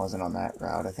wasn't on that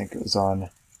route. I think it was on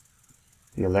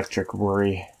the electric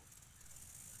worry.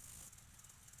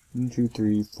 1, 2,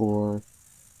 3, 4,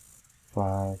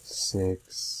 5,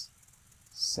 6,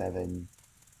 7,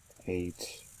 8.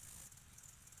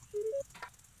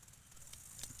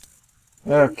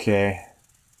 Okay.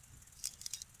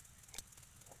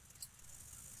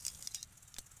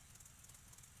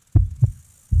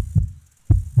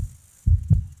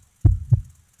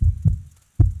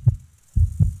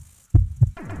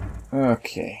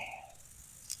 Okay.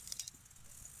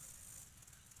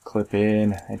 Clip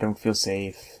in. I don't feel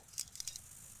safe.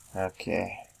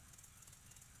 Okay.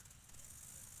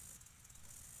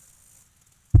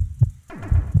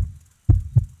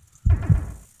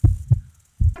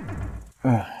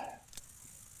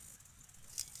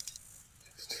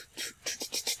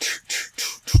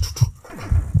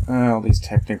 All these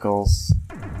technicals.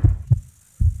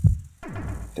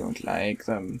 Don't like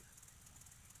them.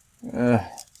 I'm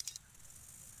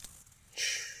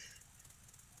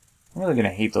really gonna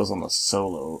hate those on the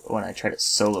solo when I try to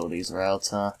solo these routes,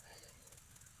 huh?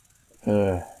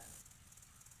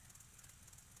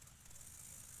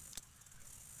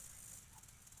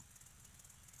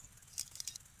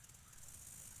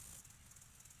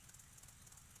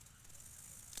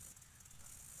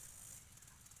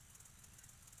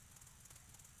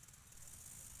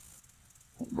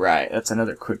 Right, that's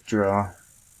another quick draw.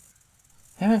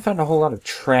 I haven't found a whole lot of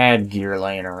trad gear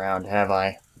laying around, have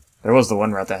I? There was the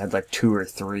one route that had like 2 or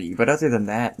 3, but other than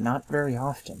that, not very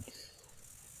often.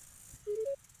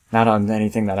 Not on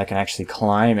anything that I can actually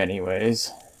climb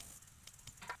anyways.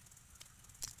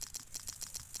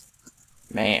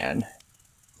 Man.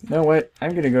 You know what?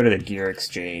 I'm gonna go to the gear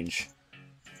exchange.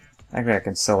 I think I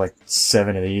can sell like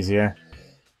 7 of these, yeah.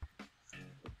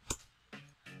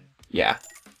 Yeah.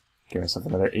 Give myself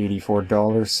another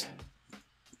 $84.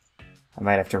 I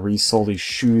might have to resole these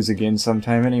shoes again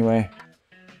sometime anyway.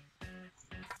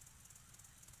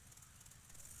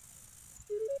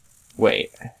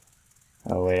 Wait.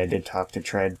 Oh wait, I did talk to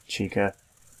Trad Chica.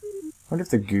 Wonder if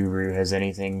the Guru has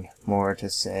anything more to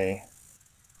say.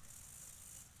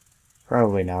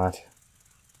 Probably not.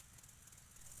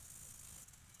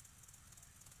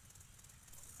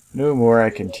 No more I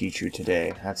can teach you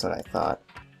today. That's what I thought.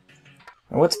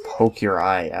 And what's poke your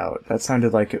eye out? That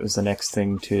sounded like it was the next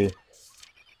thing to...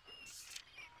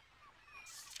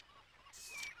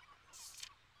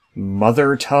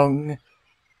 Mother tongue?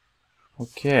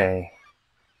 Okay.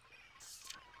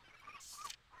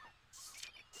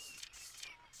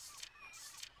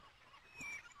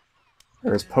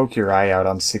 There's poke your eye out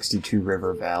on 62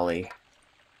 River Valley.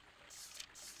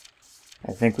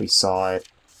 I think we saw it.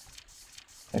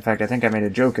 In fact, I think I made a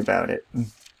joke about it.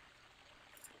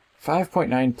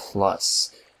 5.9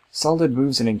 plus. Solid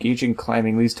moves and engaging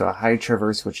climbing leads to a high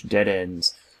traverse which dead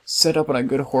ends. Set up on a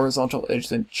good horizontal edge,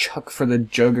 then chuck for the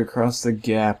jug across the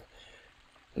gap.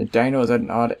 The dino is at an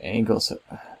odd angle, so...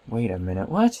 Wait a minute,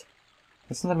 what?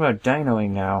 There's nothing about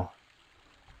dinoing now.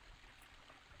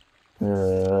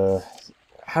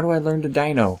 How do I learn to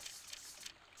dino?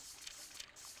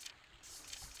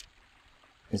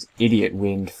 This idiot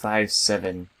winged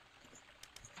 5-7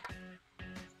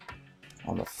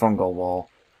 on the fungal wall.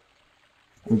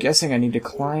 I'm guessing I need to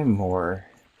climb more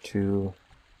to...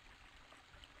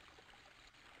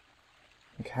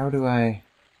 Like, how do I...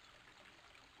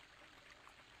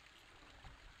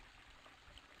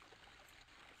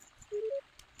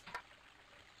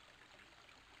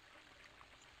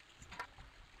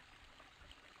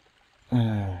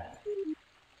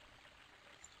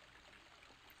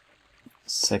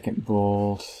 Second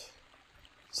bolt.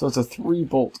 So it's a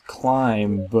 3-bolt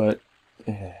climb, but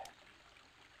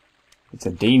it's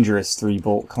a dangerous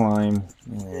 3-bolt climb.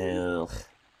 Ugh.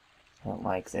 I don't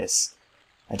like this.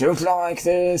 I don't like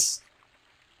this!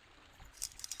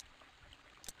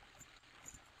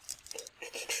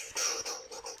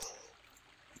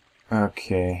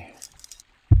 Okay.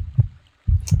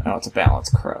 Oh, it's a balance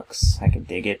crux. I can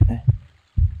dig it.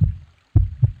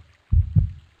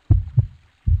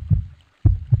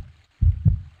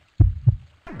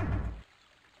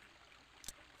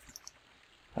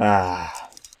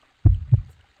 Ah.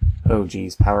 Oh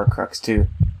geez, power crux too.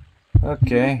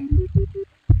 Okay.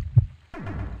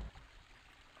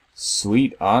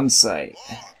 Sweet on site.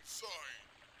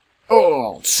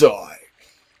 On site.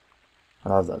 I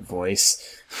love that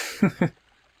voice.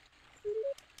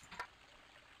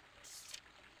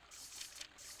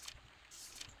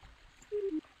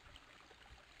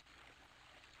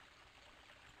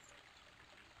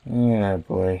 Yeah,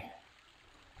 boy.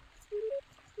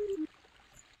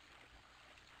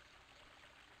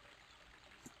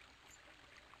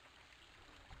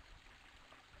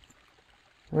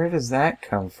 Where does that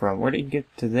come from? Where did he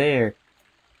get to there?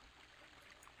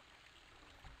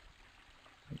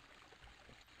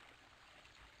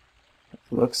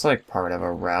 Looks like part of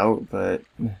a route, but...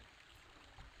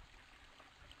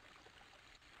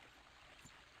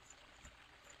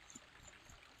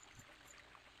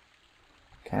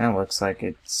 Kinda looks like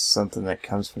it's something that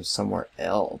comes from somewhere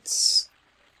else.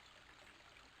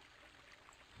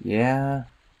 Yeah.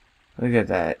 Look at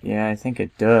that. Yeah, I think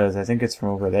it does. I think it's from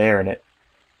over there, and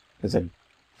there's a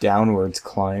downwards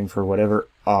climb for whatever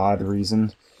odd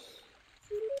reason.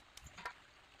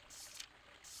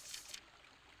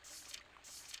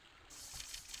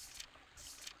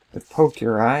 The Poke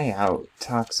Your Eye Out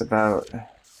talks about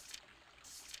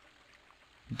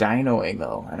dinoing,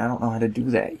 though, and I don't know how to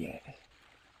do that yet.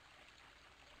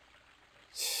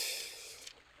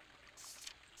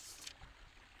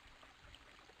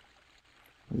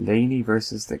 Laney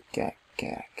versus the Gak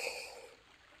Gak.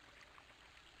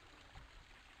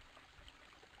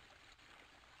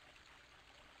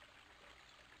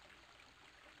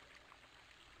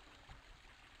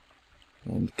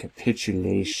 And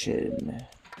Capitulation.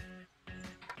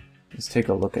 Let's take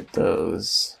a look at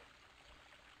those.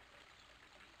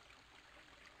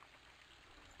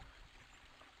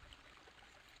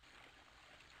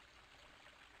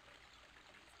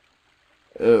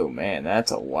 Oh man,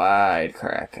 that's a wide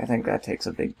crack. I think that takes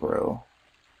a big bro.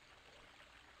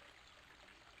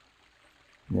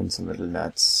 And then some little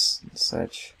nuts and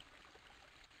such.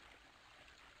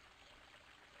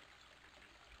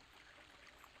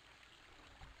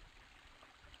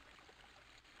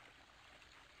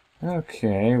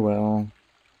 Okay, well...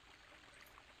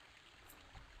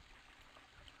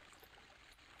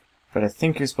 But I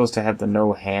think you're supposed to have the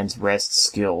no hands rest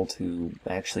skill to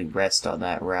actually rest on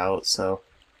that route, so...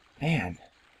 Man.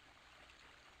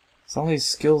 It's all these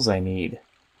skills I need.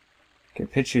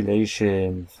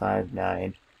 Capitulation,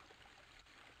 5-9.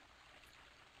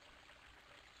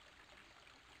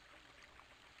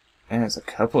 And there's a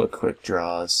couple of quick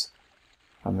draws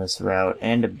on this route,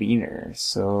 and a beaner,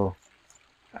 so...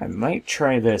 I might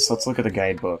try this. Let's look at the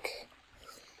guidebook.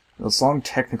 This long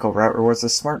technical route rewards a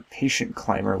smart, patient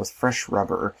climber with fresh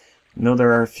rubber. And though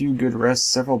there are a few good rests,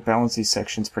 several bouncy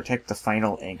sections protect the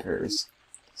final anchors.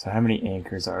 So how many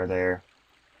anchors are there?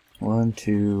 1,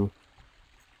 2,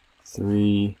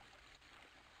 3,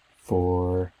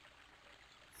 4,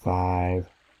 5,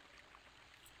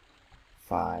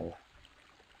 5.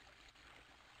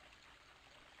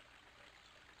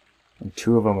 And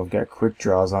 2 of them have got quick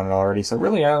draws on it already, so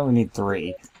really I only need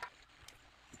 3.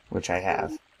 Which I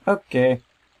have. Okay.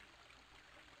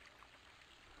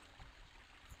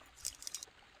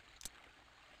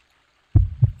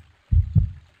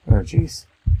 Oh, jeez.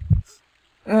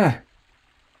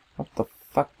 What the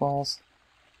fuck balls?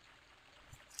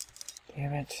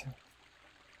 Damn it.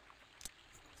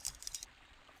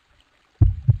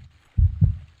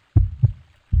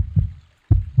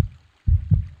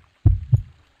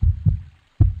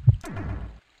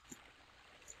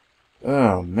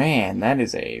 Oh man, that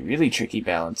is a really tricky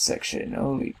balance section.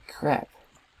 Holy crap.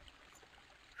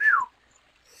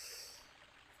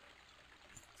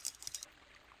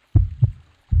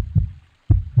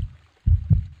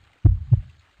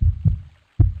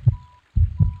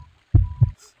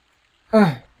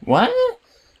 What?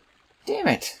 Damn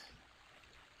it.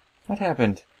 What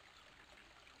happened?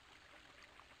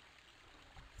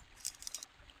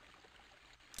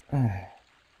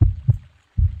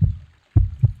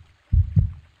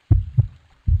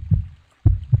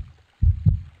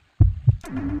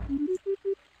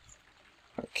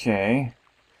 Okay.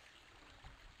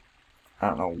 I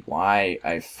don't know why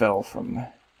I fell from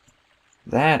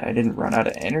that. I didn't run out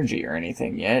of energy or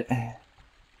anything yet.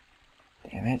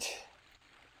 Damn it.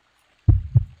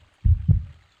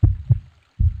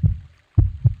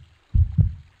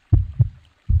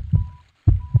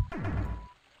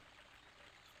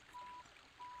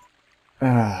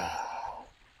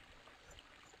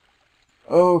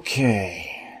 Okay.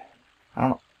 I don't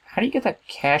know. How do you get that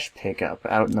cash pickup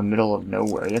out in the middle of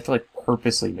nowhere? You have to, like,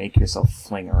 purposely make yourself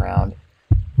fling around.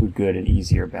 A good and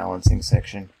easier balancing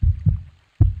section.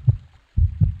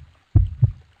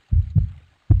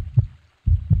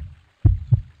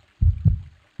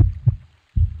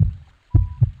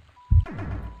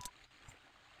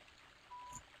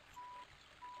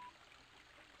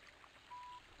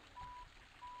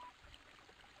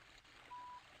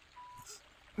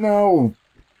 No!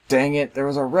 Dang it, there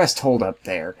was a rest hold up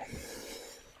there.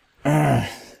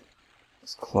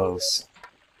 It's close.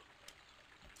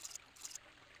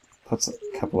 Puts a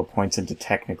couple of points into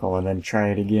technical and then try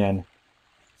it again.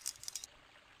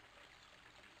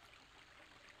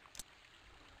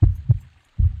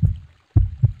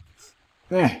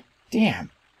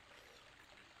 Damn.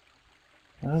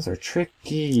 Those are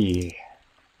tricky.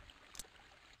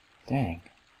 Dang.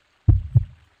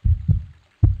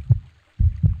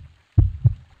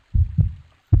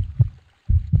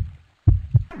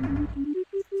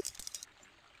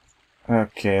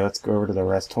 Okay, let's go over to the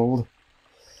rest hold.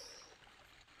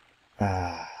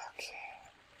 Okay.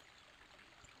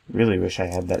 Really wish I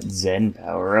had that Zen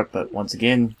power up, but once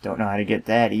again, don't know how to get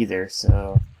that either,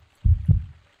 so...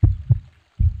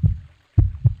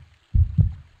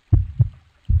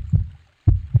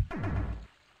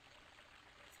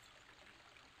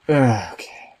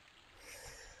 Okay.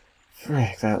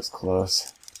 Frick, that was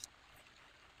close.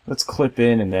 Let's clip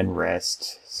in and then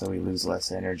rest, so we lose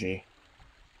less energy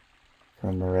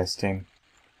from the resting.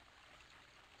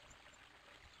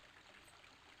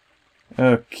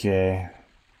 Okay.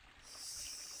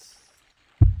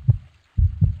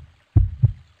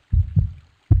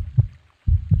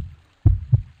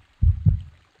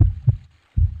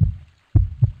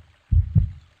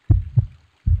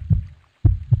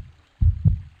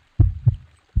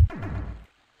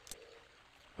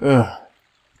 Ugh.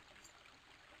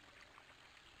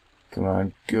 Come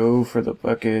on, go for the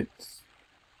bucket.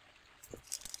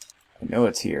 I know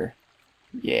it's here.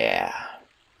 Yeah.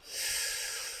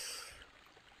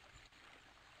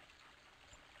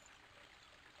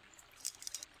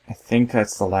 I think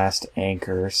that's the last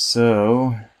anchor,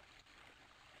 so...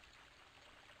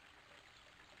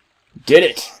 Did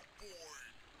it!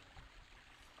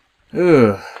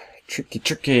 Ugh. Tricky,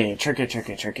 tricky, tricky,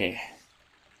 tricky, tricky.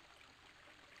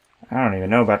 I don't even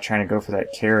know about trying to go for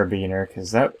that carabiner,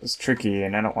 because that was tricky,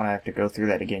 and I don't want to have to go through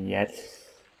that again yet.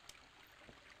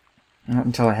 Not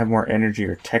until I have more energy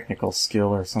or technical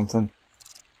skill or something.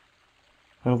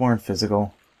 A little more in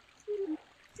physical.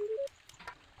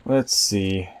 Let's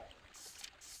see.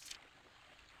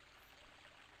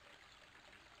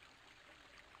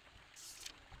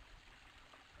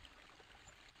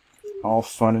 All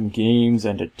fun and games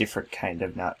and a different kind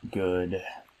of not good.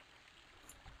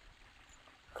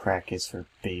 Crack is for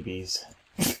babies.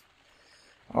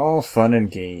 All fun and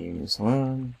games.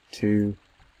 1, 2,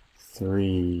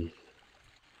 3.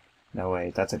 No,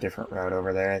 wait, that's a different route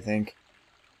over there, I think.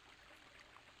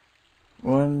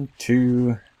 1,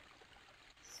 2,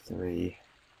 3.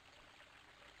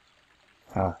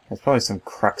 Huh, there's probably some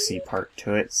cruxy part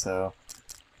to it, so...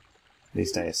 At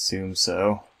least I assume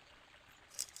so.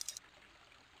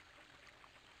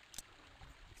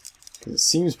 Because it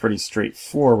seems pretty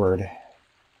straightforward.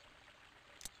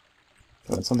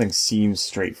 But when something seems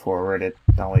straightforward, it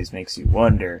always makes you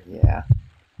wonder, yeah.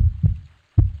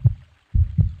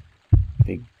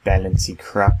 Big balancy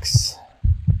crux.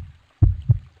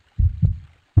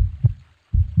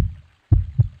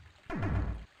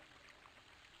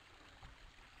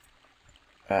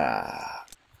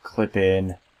 Clip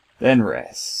in, then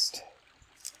rest.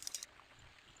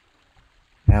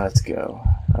 Now let's go.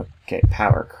 Okay,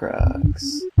 power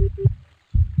crux.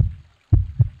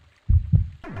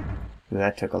 Ooh,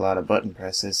 that took a lot of button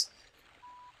presses.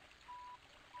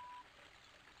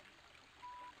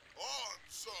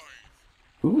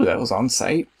 Ooh, that was on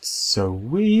site.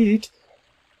 Sweet.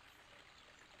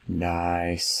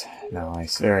 Nice.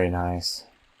 Nice. Very nice.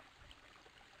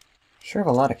 Sure have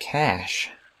a lot of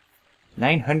cash.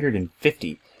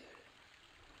 950.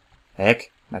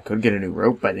 Heck, I could get a new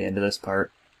rope by the end of this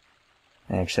part.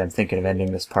 Actually, I'm thinking of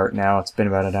ending this part now. It's been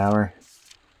about an hour.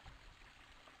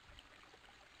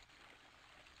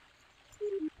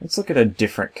 Let's look at a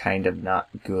different kind of not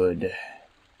good.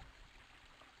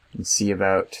 And see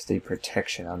about the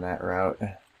protection on that route.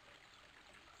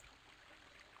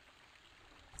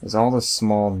 There's all the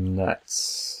small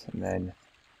nuts. And then...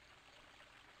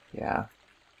 yeah.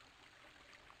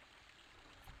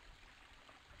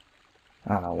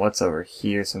 I don't know what's over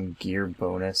here. Some gear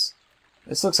bonus.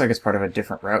 This looks like it's part of a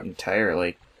different route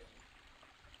entirely.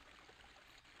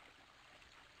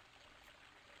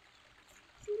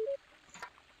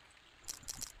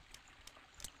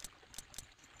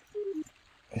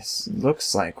 This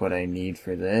looks like what I need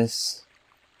for this.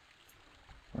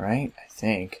 Right? I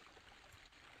think.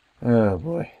 Oh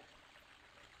boy.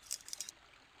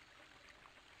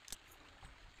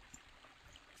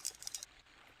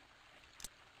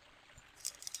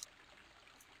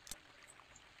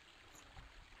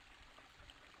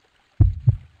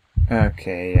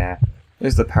 Okay, yeah.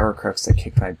 There's the power crux that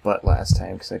kicked my butt last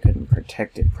time because I couldn't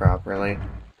protect it properly.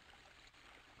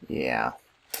 Yeah.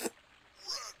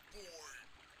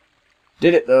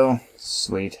 Did it though.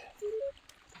 Sweet.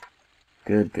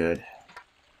 Good, good.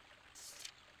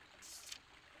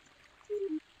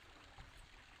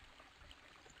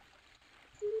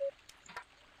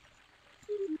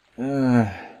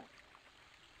 But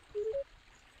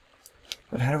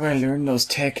how do I learn those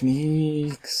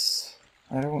techniques?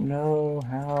 I don't know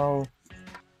how.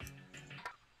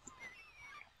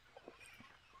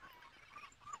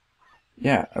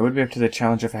 Yeah, I would be up to the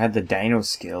challenge if I had the dino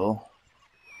skill.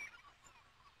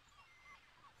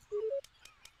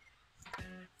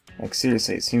 Like,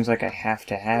 seriously, it seems like I have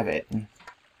to have it.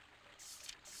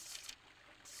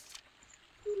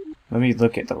 Let me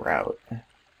look at the route.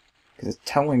 Because it's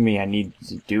telling me I need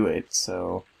to do it,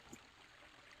 so...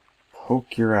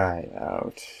 poke your eye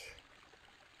out.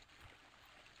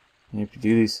 You have to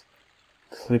do these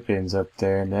clip-ins up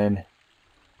there, and then...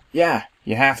 yeah,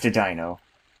 you have to dino.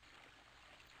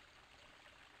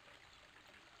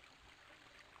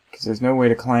 Because there's no way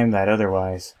to climb that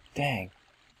otherwise. Dang.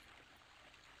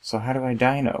 So how do I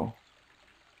dino?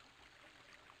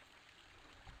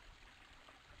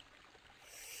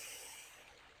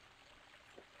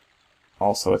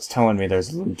 Also, it's telling me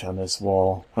there's loot on this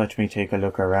wall. Let me take a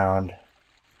look around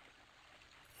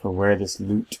for where this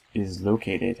loot is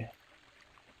located.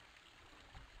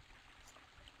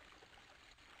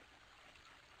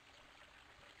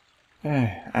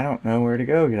 I don't know where to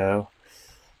go, though.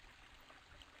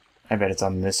 I bet it's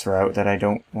on this route that I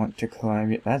don't want to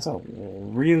climb it. That's a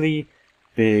really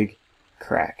big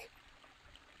crack.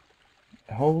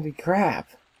 Holy crap.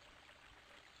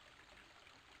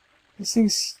 This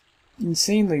thing's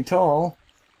insanely tall.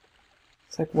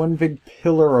 It's like one big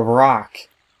pillar of rock.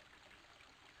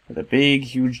 With a big,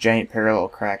 huge, giant parallel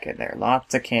crack in there.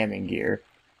 Lots of camming gear.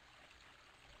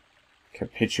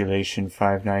 Capitulation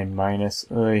 5-9 minus.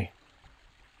 Oy.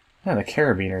 Oh, the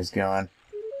carabiner's gone.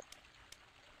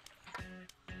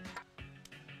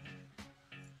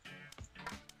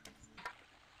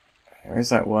 Where's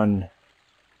that one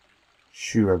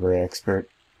shoe rubber expert?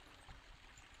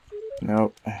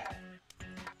 Nope. I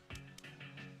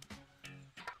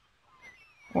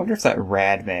wonder if that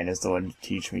rad man is the one to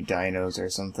teach me dinos or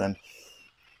something.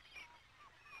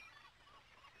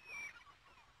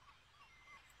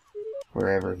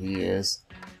 Wherever he is.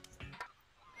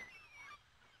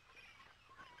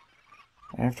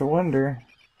 I have to wonder.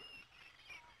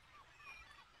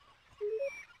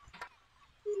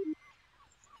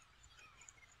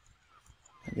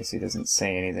 I guess he doesn't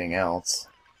say anything else.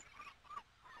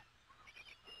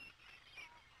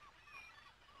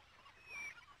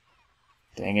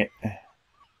 Dang it.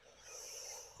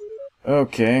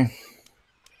 Okay.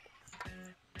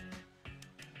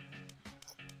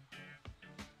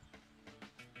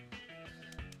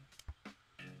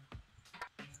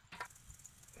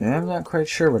 Yeah, I'm not quite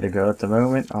sure where to go at the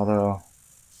moment, although...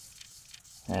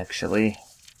 actually.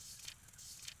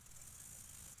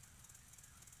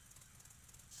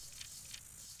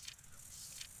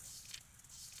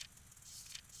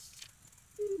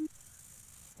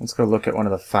 Let's go look at one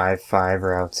of the 5-5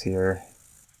 routes here.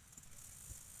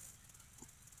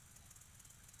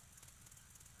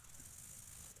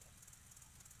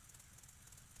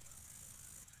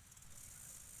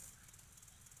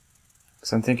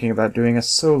 Because I'm thinking about doing a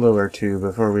solo or two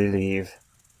before we leave.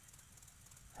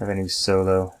 Have a new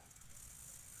solo.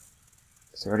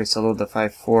 Because I already soloed the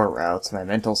 5-4 routes. My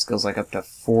mental skill's like up to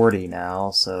 40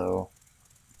 now, so...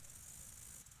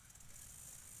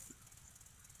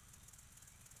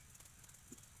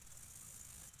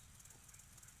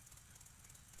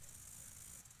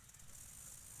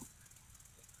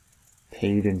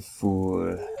 Paid in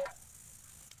full.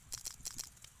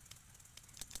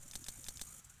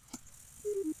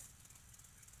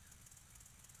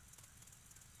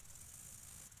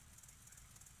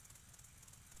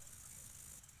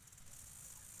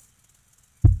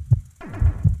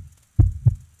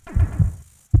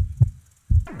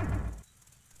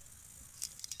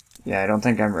 Yeah, I don't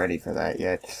think I'm ready for that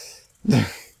yet.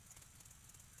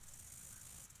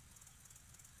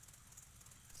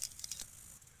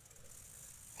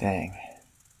 Dang.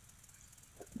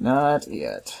 Not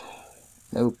yet.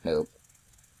 Nope, nope.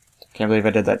 Can't believe I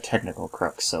did that technical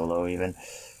crux solo, even.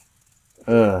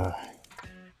 Ugh.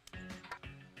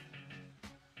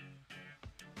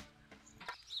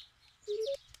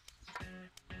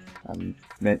 I'm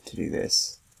meant to do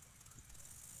this.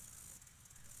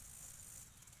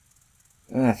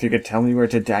 If you could tell me where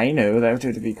to dino, that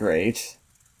would be great.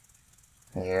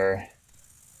 There.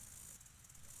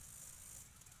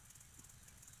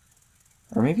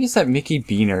 Or maybe it's that Mickey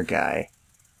Beaner guy.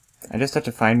 I just have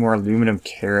to find more aluminum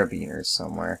carabiners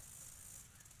somewhere.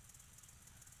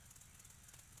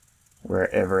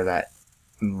 Wherever that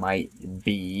might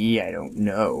be, I don't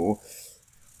know.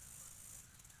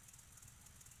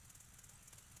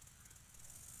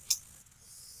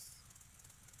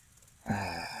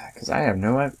 Because I have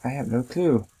no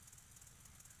clue.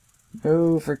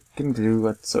 No freaking clue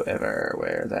whatsoever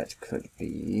where that could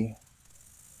be.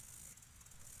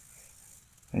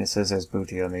 And it says there's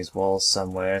booty on these walls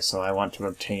somewhere, so I want to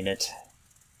obtain it.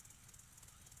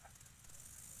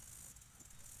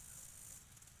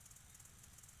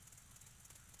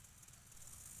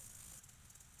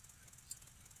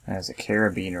 There's a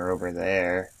carabiner over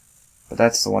there. But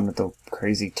that's the one with the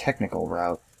crazy technical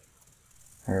route.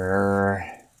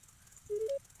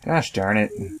 Gosh darn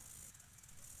it.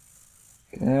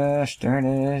 Gosh darn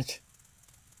it.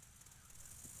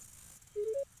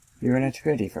 You're not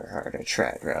ready for harder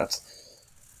trad routes.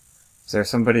 Is there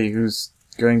somebody who's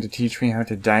going to teach me how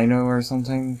to dino or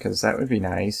something? Because that would be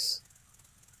nice.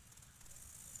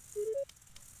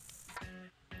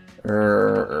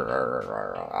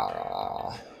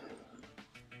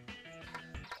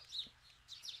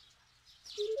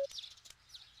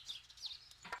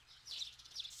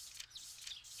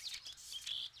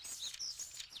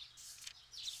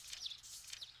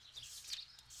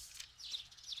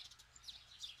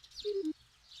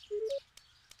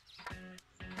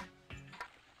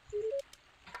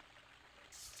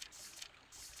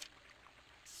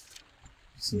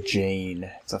 It's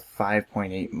Jane. It's a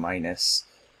 5.8 minus.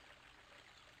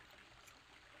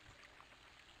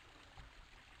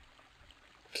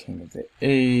 King of the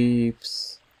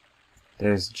Apes.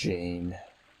 There's Jane.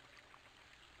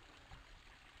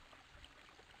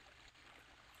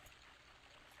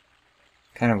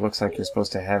 Kind of looks like you're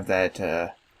supposed to have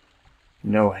that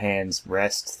no hands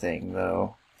rest thing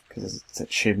though, because it's a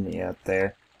chimney up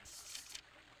there.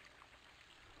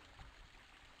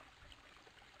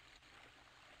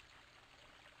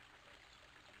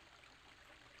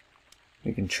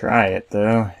 We can try it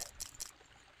though.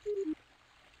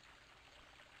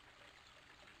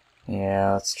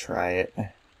 Yeah, let's try it.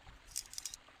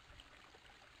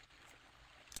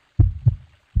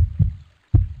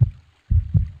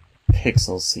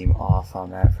 Pixels seem off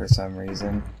on that for some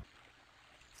reason.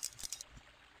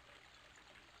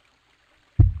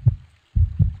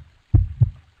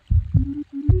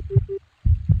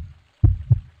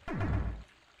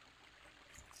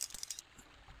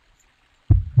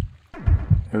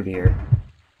 Oh dear.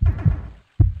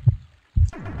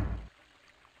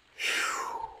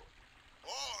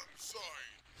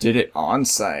 Did it on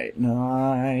site.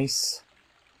 Nice.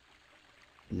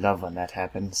 Love when that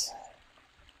happens.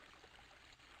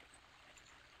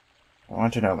 I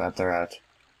want to know about the route.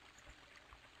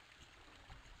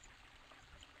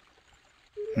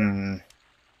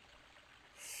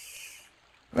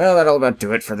 Well, that'll about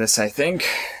do it for this, I think.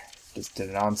 Just did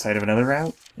an on-site of another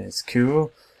route. It's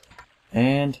cool.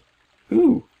 And,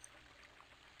 ooh!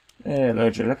 Hey,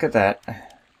 look at that.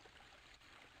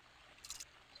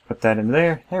 Put that in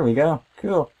there. There we go.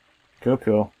 Cool. Cool,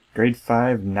 cool. Grade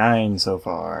 5, 9 so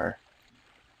far.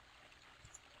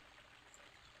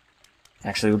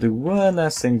 Actually, we'll do one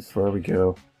last thing before we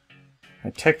go.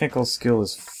 My technical skill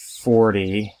is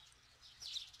 40.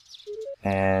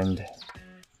 And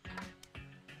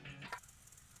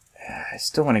I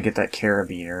still want to get that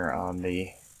carabiner on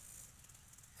the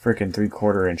frickin'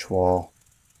 3/4 inch wall.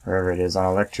 Wherever it is, on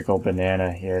electrical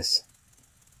banana, yes.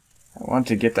 I want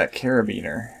to get that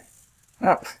carabiner.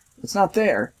 Oh, it's not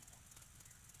there.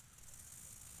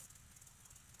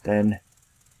 Then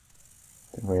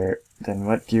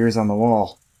what gear's on the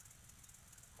wall?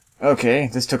 Okay,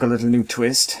 this took a little new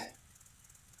twist.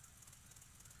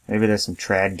 Maybe there's some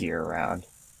trad gear around.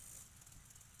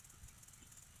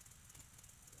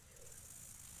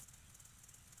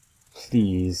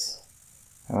 Please.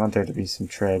 I want there to be some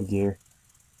trad gear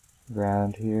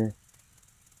around here.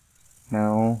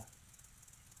 No.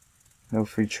 No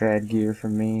free trad gear for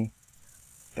me.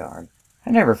 Darn. I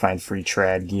never find free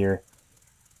trad gear.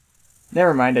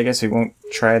 Never mind, I guess we won't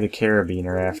try the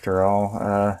carabiner after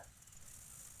all.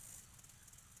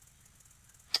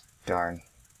 Darn.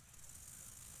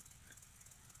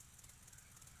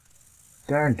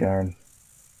 Darn.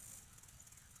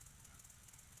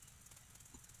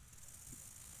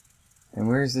 And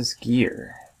where's this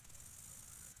gear?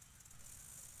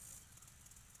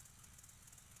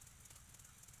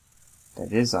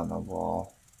 That is on the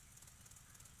wall.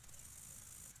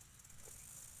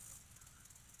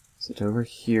 Is it over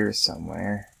here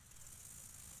somewhere?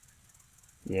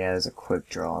 Yeah, there's a quick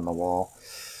draw on the wall.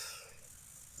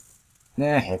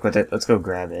 Nah, heck with it. Let's go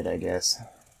grab it, I guess.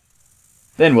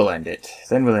 Then we'll end it.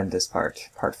 Then we'll end this part.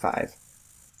 Part 5.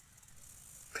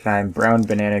 Climb brown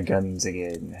banana guns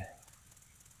again.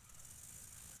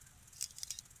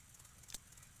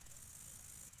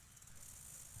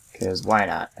 Because why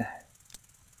not?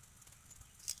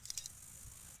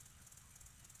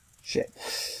 Shit.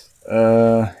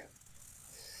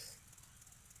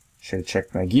 Should have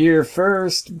checked my gear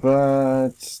first,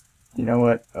 but you know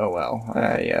what? Oh well.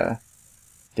 I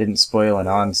didn't spoil an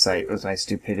on-site with my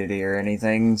stupidity or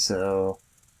anything, so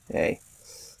hey.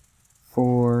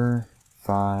 4,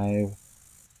 5,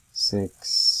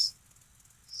 6,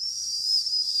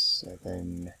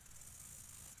 7.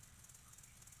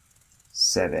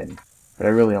 But I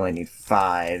really only need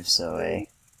 5, so hey.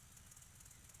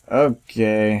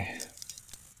 Okay.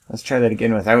 Let's try that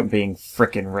again without being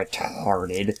frickin'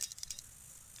 retarded.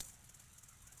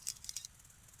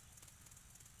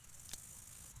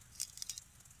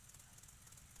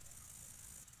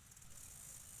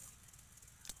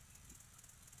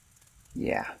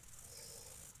 Yeah.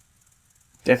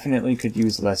 Definitely could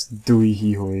use less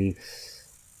dooey-hee-hoi.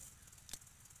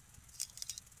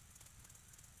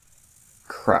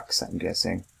 Crux, I'm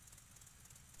guessing.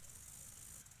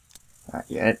 Not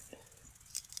yet.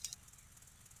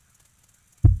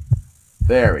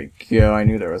 There we go, I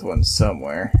knew there was one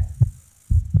somewhere.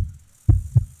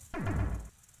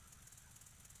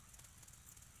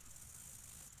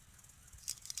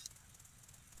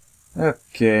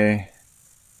 Okay.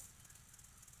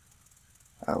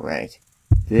 Alright.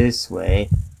 This way.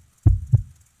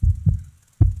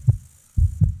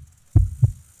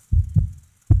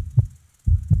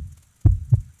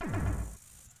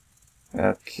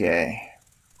 Okay.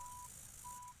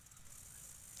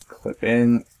 Clip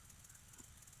in.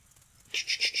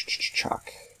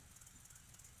 Chalk.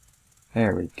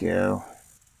 There we go.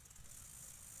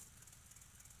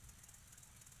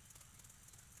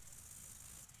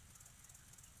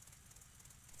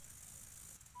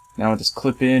 Now I'll just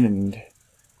clip in and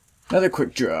another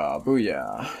quick draw.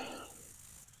 Booyah.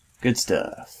 Good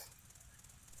stuff.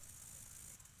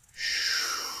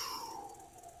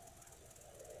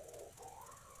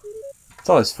 It's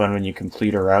always fun when you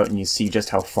complete a route and you see just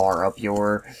how far up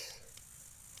you're.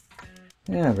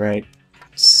 Yeah, right.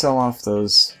 Sell off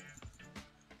those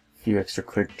few extra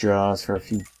quick draws for a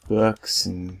few bucks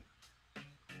and...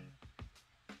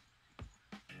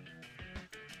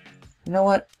 You know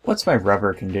what? What's my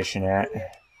rubber condition at?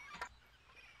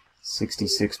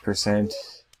 66%.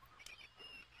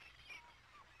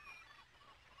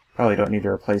 Probably don't need to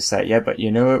replace that yet, but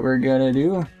you know what we're gonna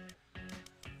do?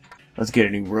 Let's get a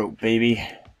new rope, baby.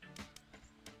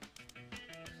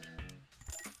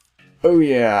 Oh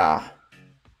yeah!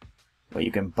 Well,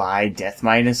 you can buy death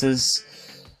minuses?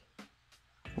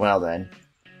 Well then.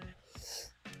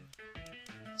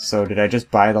 So did I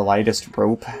just buy the lightest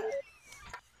rope?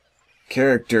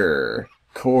 Character.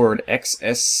 Cord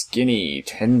XS Skinny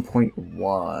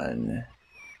 10.1.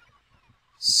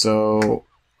 So,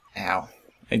 ow.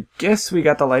 I guess we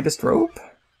got the lightest rope?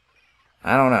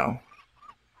 I don't know.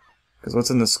 Because what's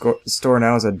in the store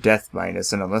now is a death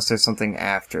minus, and unless there's something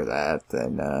after that,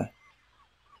 then,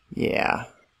 yeah.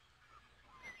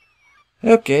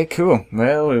 Okay, cool.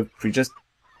 Well, we just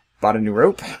bought a new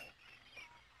rope.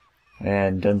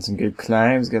 And done some good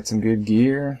climbs, got some good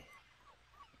gear.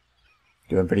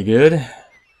 Doing pretty good.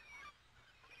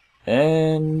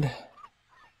 And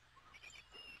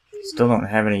still don't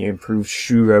have any improved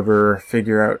shoe rubber,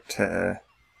 figure out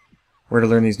where to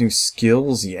learn these new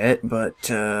skills yet, but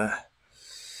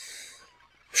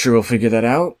sure we'll figure that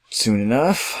out soon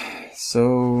enough.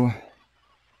 So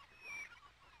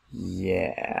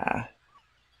yeah.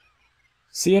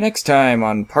 See you next time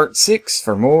on part 6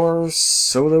 for more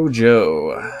Solo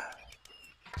Joe.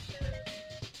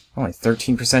 Only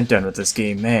 13% done with this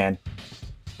game, man.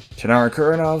 Tanara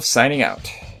Kuranov signing out.